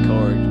 9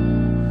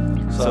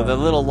 chord. So the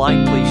little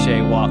line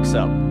cliche walks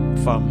up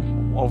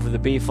from over the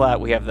B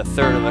flat. We have the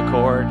 3rd of the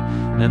chord,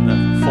 then the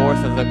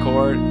 4th of the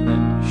chord,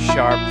 then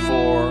sharp 4,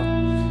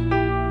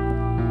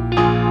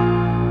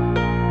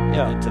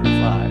 and to the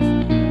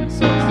 5.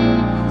 So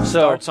it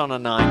starts on a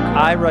 9 chord.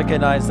 I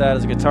recognize that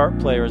as a guitar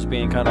player as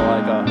being kind of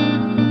like a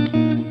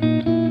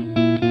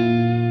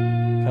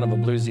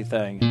bluesy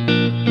thing.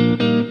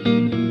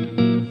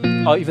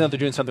 Oh, even though they're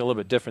doing something a little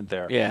bit different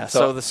there. Yeah.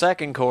 So the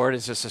second chord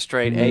is just a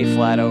straight A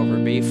flat over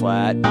B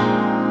flat.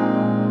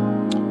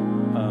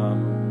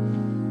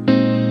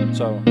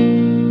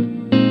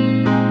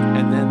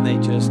 And then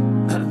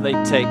they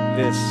take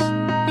this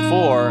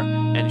 4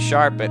 and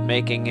sharp it,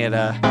 making it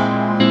like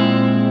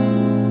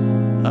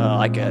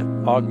a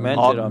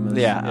augmented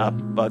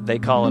almost. But they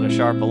call it a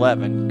sharp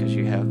 11 because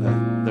you have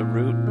the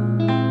root,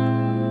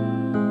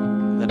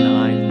 the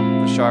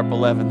 9, the sharp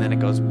 11, then it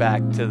goes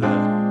back to the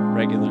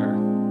regular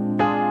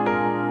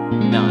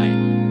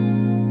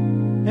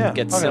 9. Yeah, it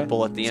gets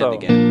simple at the end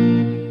again.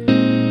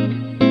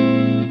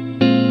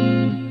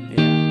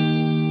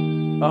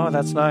 Oh,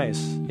 that's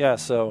nice. Yeah,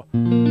 so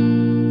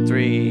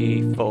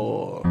 3,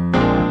 4.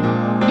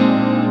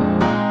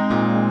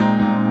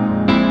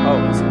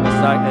 Oh, it's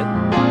not.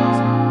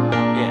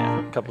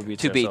 Yeah, a couple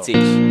beats. 2 there, beats so.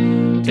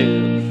 each.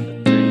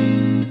 2, 3.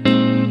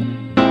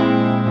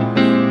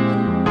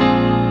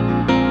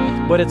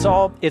 But it's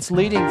all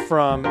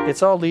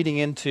leading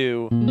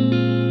into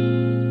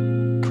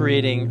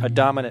creating a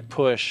dominant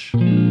push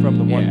from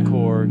the 1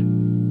 chord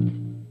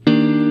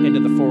into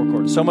the 4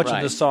 chord. So much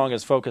of the song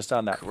is focused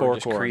on that 4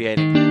 chord.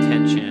 Creating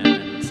tension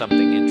and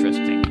something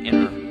interesting,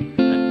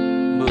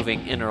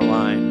 moving inner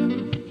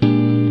line.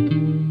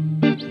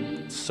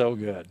 So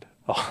good.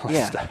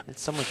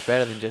 It's so much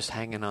better than just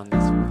hanging on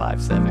this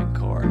 5/7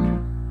 chord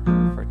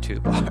for 2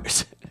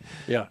 bars.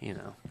 Yeah. You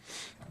know.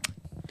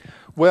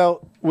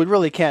 Well, we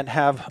really can't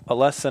have a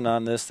lesson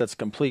on this that's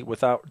complete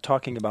without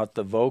talking about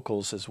the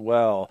vocals as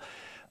well.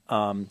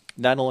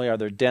 Not only are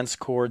there dense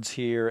chords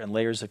here and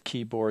layers of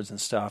keyboards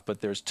and stuff,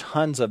 but there's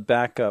tons of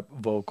backup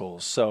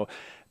vocals. So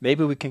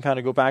maybe we can kind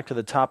of go back to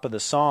the top of the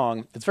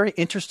song. It's very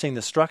interesting.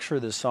 The structure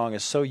of this song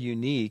is so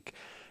unique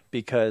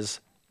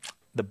because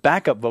the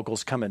backup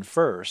vocals come in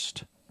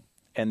first,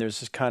 and there's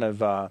this kind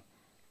of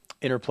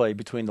interplay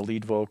between the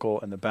lead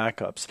vocal and the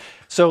backups.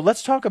 So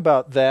let's talk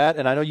about that.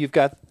 And I know you've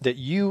got that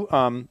you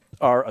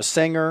are a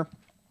singer.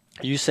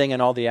 You sing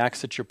in all the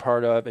acts that you're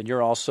part of, and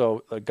you're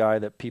also a guy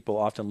that people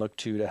often look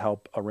to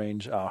help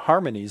arrange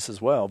harmonies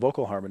as well,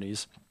 vocal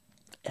harmonies.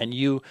 And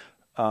you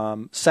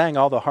sang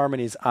all the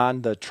harmonies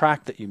on the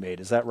track that you made.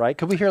 Is that right?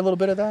 Could we hear a little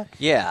bit of that?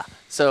 Yeah.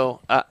 So,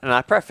 and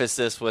I preface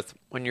this with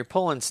when you're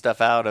pulling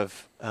stuff out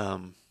of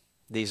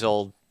these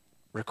old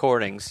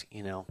recordings,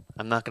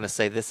 I'm not going to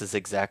say this is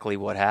exactly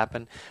what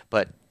happened,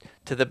 but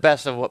to the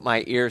best of what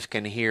my ears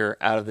can hear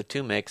out of the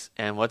 2 mix.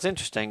 And what's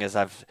interesting is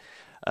as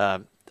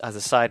a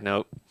side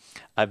note,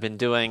 I've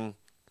been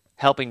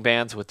helping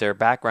bands with their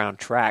background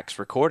tracks,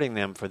 recording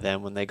them for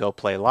them when they go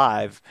play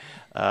live.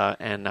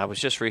 And I was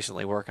just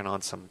recently working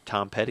on some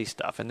Tom Petty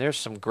stuff. And there's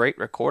some great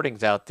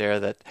recordings out there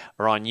that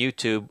are on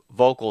YouTube,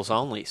 vocals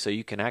only. So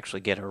you can actually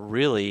get a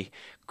really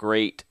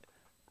great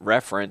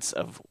reference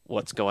of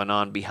what's going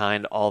on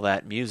behind all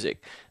that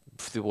music,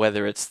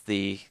 whether it's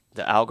the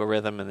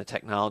algorithm and the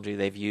technology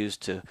they've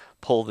used to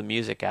pull the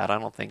music out. I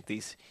don't think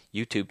these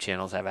YouTube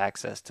channels have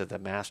access to the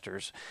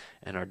masters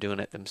and are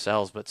doing it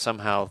themselves, but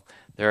somehow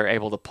they're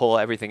able to pull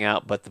everything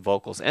out but the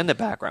vocals and the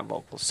background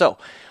vocals. So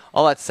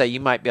all that to say,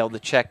 you might be able to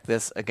check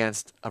this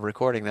against a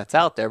recording that's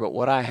out there, but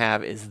what I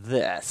have is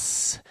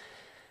this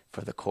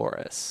for the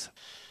chorus.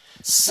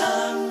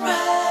 Sunrise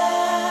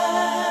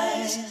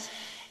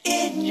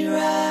in your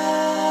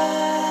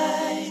eyes,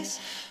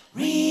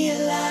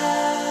 realize.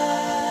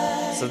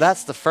 So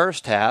that's the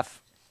first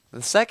half.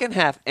 The second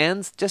half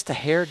ends just a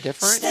hair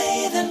different.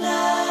 Stay the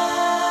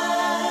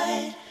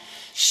night,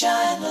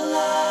 shine the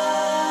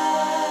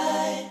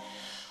light,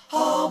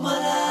 all my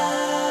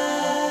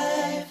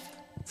life.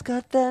 It's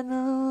got that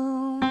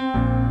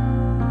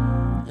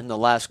in the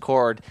last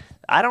chord.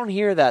 I don't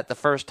hear that the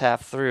first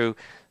half through,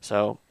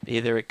 so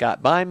either it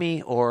got by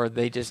me or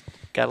they just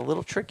got a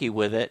little tricky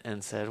with it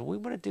and said, we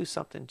want to do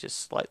something just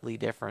slightly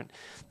different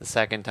the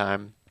second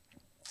time.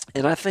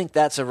 And I think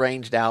that's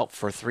arranged out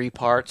for 3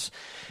 parts,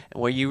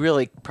 where you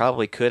really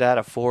probably could add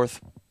a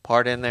 4th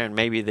part in there, and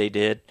maybe they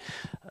did.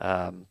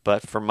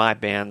 But for my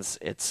bands,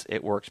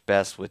 it works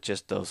best with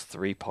just those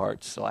 3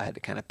 parts. So I had to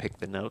kind of pick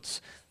the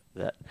notes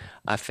that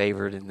I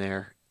favored in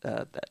there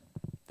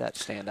that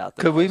stand out.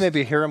 Could we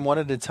maybe hear them one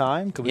at a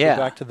time? Could we go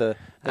back to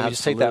maybe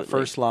just take that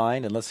first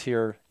line and let's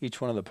hear each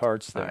one of the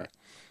parts there. Right.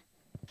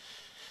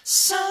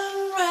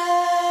 Sunrise.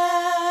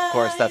 Of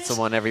course, that's the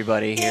one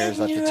everybody hears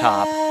at the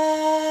top.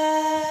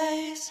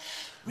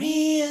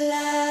 Realize.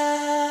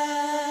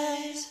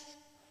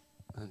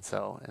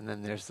 And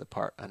then there's the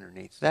part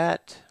underneath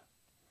that.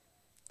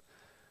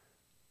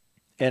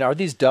 And are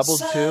these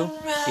doubled too?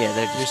 Yeah,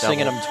 they're just You're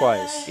singing them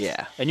twice.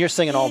 Yeah. And you're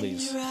singing all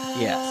these.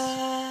 Yes.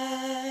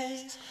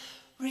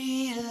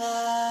 Realize.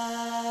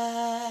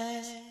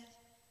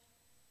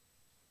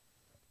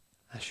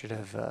 I should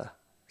have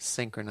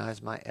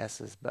synchronized my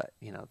S's, but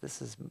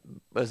this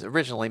was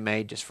originally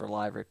made just for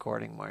live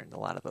recording, where a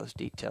lot of those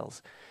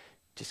details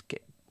just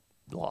get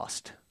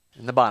lost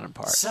in the bottom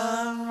part.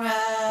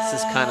 Sunrise.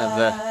 This is kind of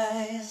the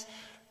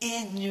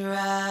in your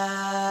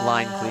eyes.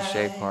 line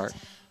cliche part.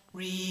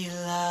 Realize.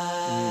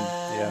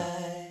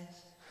 Yeah.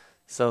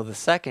 So the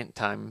second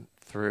time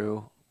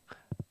through,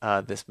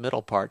 this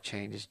middle part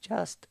changes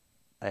just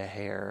a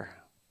hair.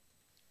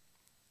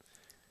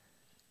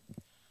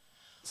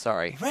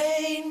 Sorry.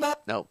 Rainbow.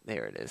 Nope,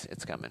 there it is.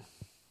 It's coming.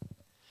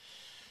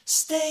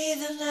 Stay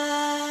the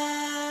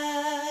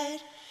night.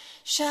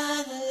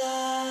 Shine the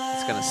light.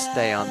 It's going to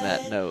stay on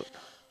that note.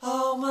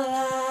 All my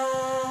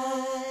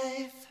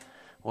life.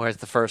 Whereas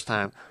the first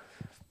time,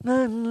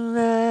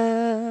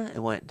 it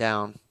went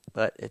down.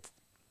 But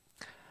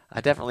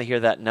I definitely hear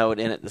that note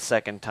in it the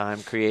second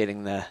time,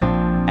 creating the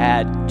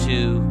add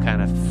to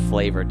kind of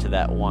flavor to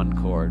that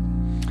one chord.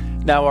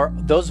 Now, are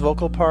those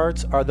vocal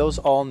parts, are those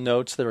all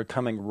notes that are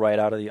coming right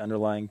out of the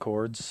underlying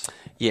chords?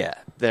 Yeah,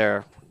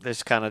 they're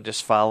just kind of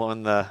just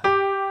following the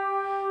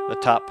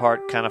top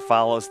part kind of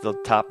follows the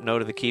top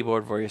note of the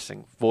keyboard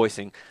voicing.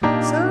 Sunrise,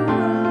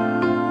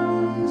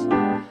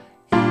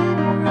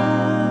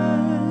 realize.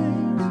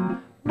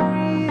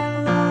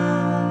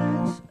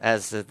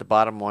 As the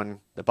bottom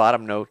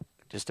note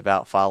just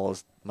about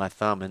follows my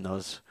thumb in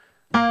those.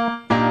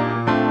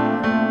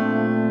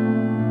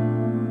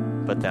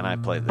 But then I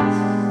play this,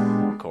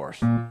 of course.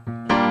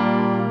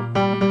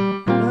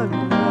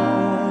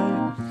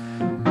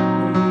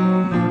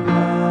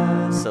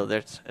 So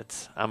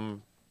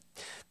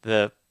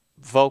the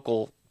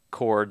vocal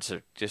chords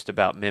are just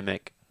about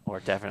mimic or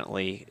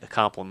definitely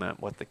complement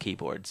what the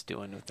keyboard's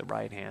doing with the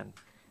right hand.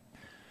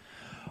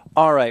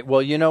 All right.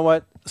 Well, you know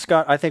what,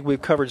 Scott? I think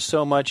we've covered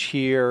so much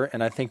here,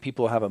 and I think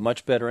people have a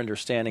much better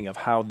understanding of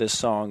how this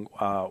song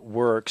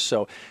works.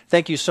 So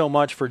thank you so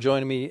much for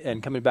joining me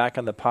and coming back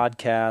on the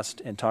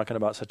podcast and talking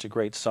about such a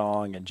great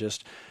song and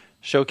just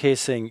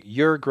showcasing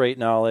your great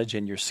knowledge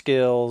and your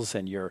skills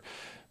and your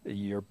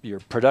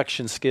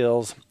production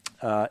skills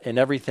and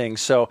everything.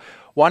 So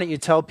why don't you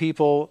tell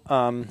people,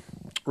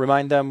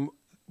 remind them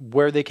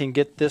where they can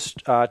get this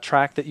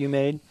track that you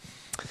made?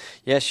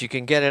 Yes, you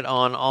can get it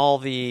on all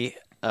the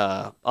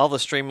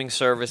streaming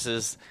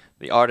services.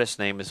 The artist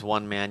name is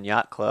One Man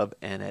Yacht Club,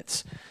 and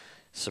it's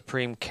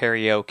Supreme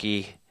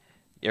Karaoke,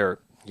 or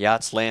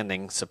Yachts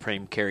Landing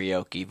Supreme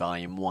Karaoke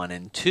Volume 1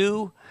 and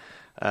 2.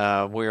 We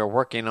are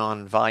working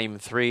on Volume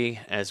 3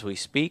 as we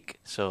speak,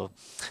 so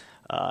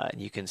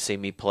you can see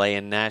me play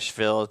in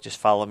Nashville. Just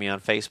follow me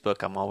on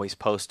Facebook. I'm always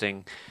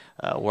posting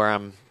where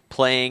I'm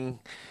playing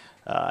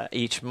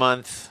each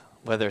month,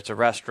 whether it's a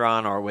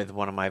restaurant or with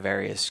one of my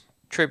various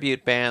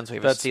tribute bands. We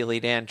have a Steely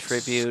Dan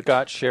tribute.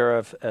 Scott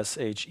Sheriff,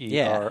 Sheriff.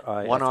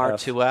 Yeah, one R,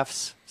 two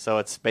Fs. So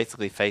it's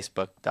basically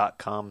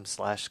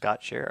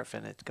facebook.com/Scott Sheriff,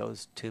 and it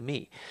goes to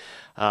me.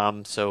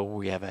 So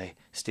we have a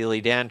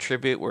Steely Dan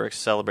tribute. We're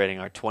celebrating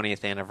our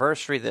 20th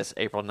anniversary this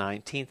April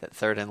 19th at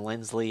 3rd and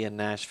Lindsley in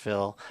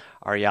Nashville.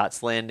 Our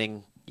Yachts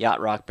Landing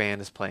Yacht Rock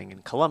Band is playing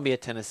in Columbia,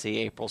 Tennessee,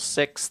 April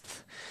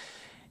 6th,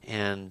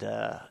 and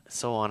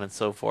so on and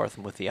so forth.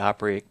 And with the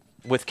Opry,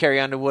 with Carrie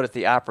Underwood at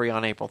the Opry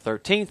on April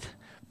 13th,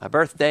 my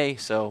birthday.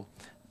 So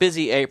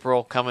busy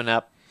April coming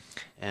up,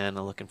 and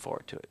I'm looking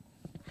forward to it.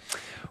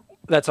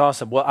 That's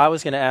awesome. Well, I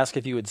was going to ask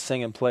if you would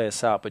sing and play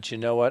us out, but you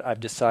know what? I've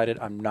decided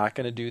I'm not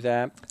going to do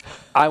that.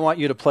 I want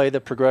you to play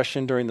the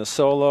progression during the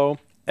solo,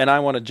 and I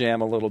want to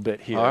jam a little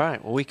bit here. All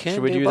right. Well, we can.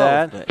 Should we do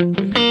both, that?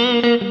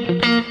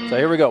 So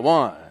here we go.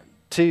 1,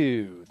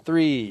 2,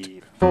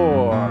 3,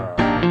 4.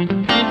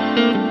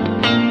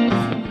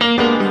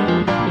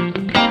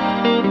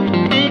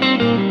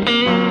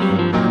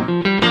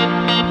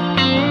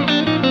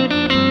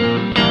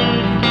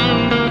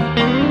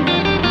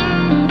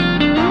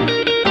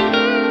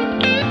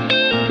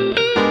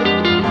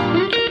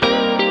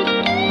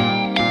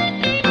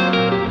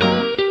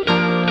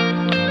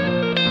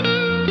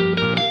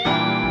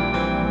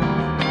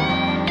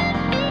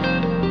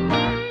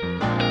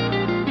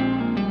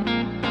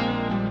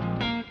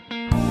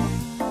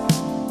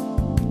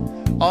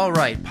 All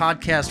right,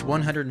 podcast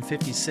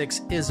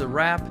 156 is a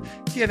wrap.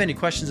 If you have any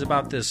questions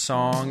about this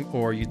song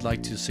or you'd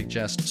like to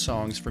suggest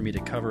songs for me to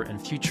cover in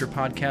future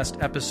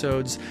podcast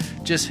episodes,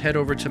 just head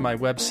over to my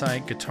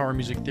website,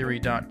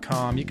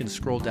 guitarmusictheory.com. You can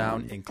scroll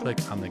down and click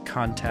on the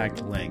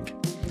contact link.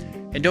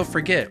 And don't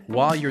forget,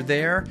 while you're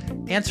there,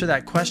 answer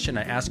that question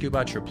I ask you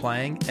about your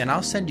playing, and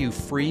I'll send you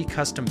free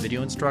custom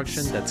video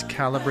instruction that's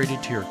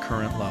calibrated to your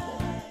current level.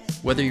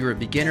 Whether you're a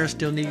beginner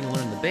still needing to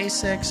learn the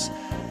basics,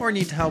 or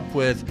need help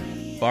with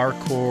bar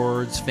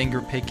chords, finger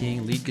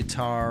picking, lead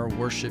guitar,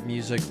 worship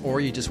music, or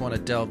you just want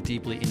to delve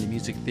deeply into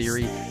music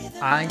theory,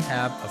 I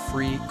have a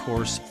free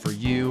course for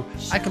you.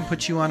 I can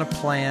put you on a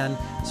plan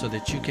so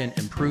that you can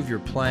improve your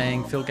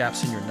playing, fill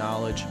gaps in your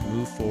knowledge,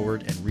 move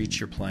forward, and reach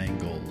your playing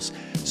goals.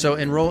 So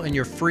enroll in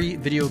your free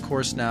video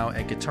course now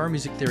at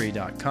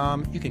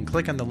guitarmusictheory.com. You can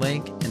click on the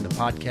link in the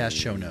podcast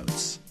show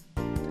notes.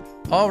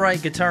 All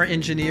right, guitar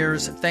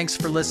engineers, thanks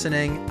for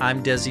listening.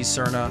 I'm Desi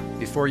Cerna.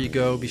 Before you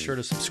go, be sure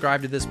to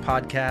subscribe to this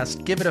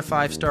podcast, give it a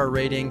 5-star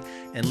rating,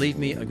 and leave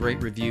me a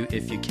great review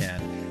if you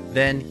can.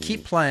 Then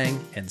keep playing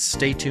and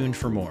stay tuned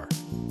for more.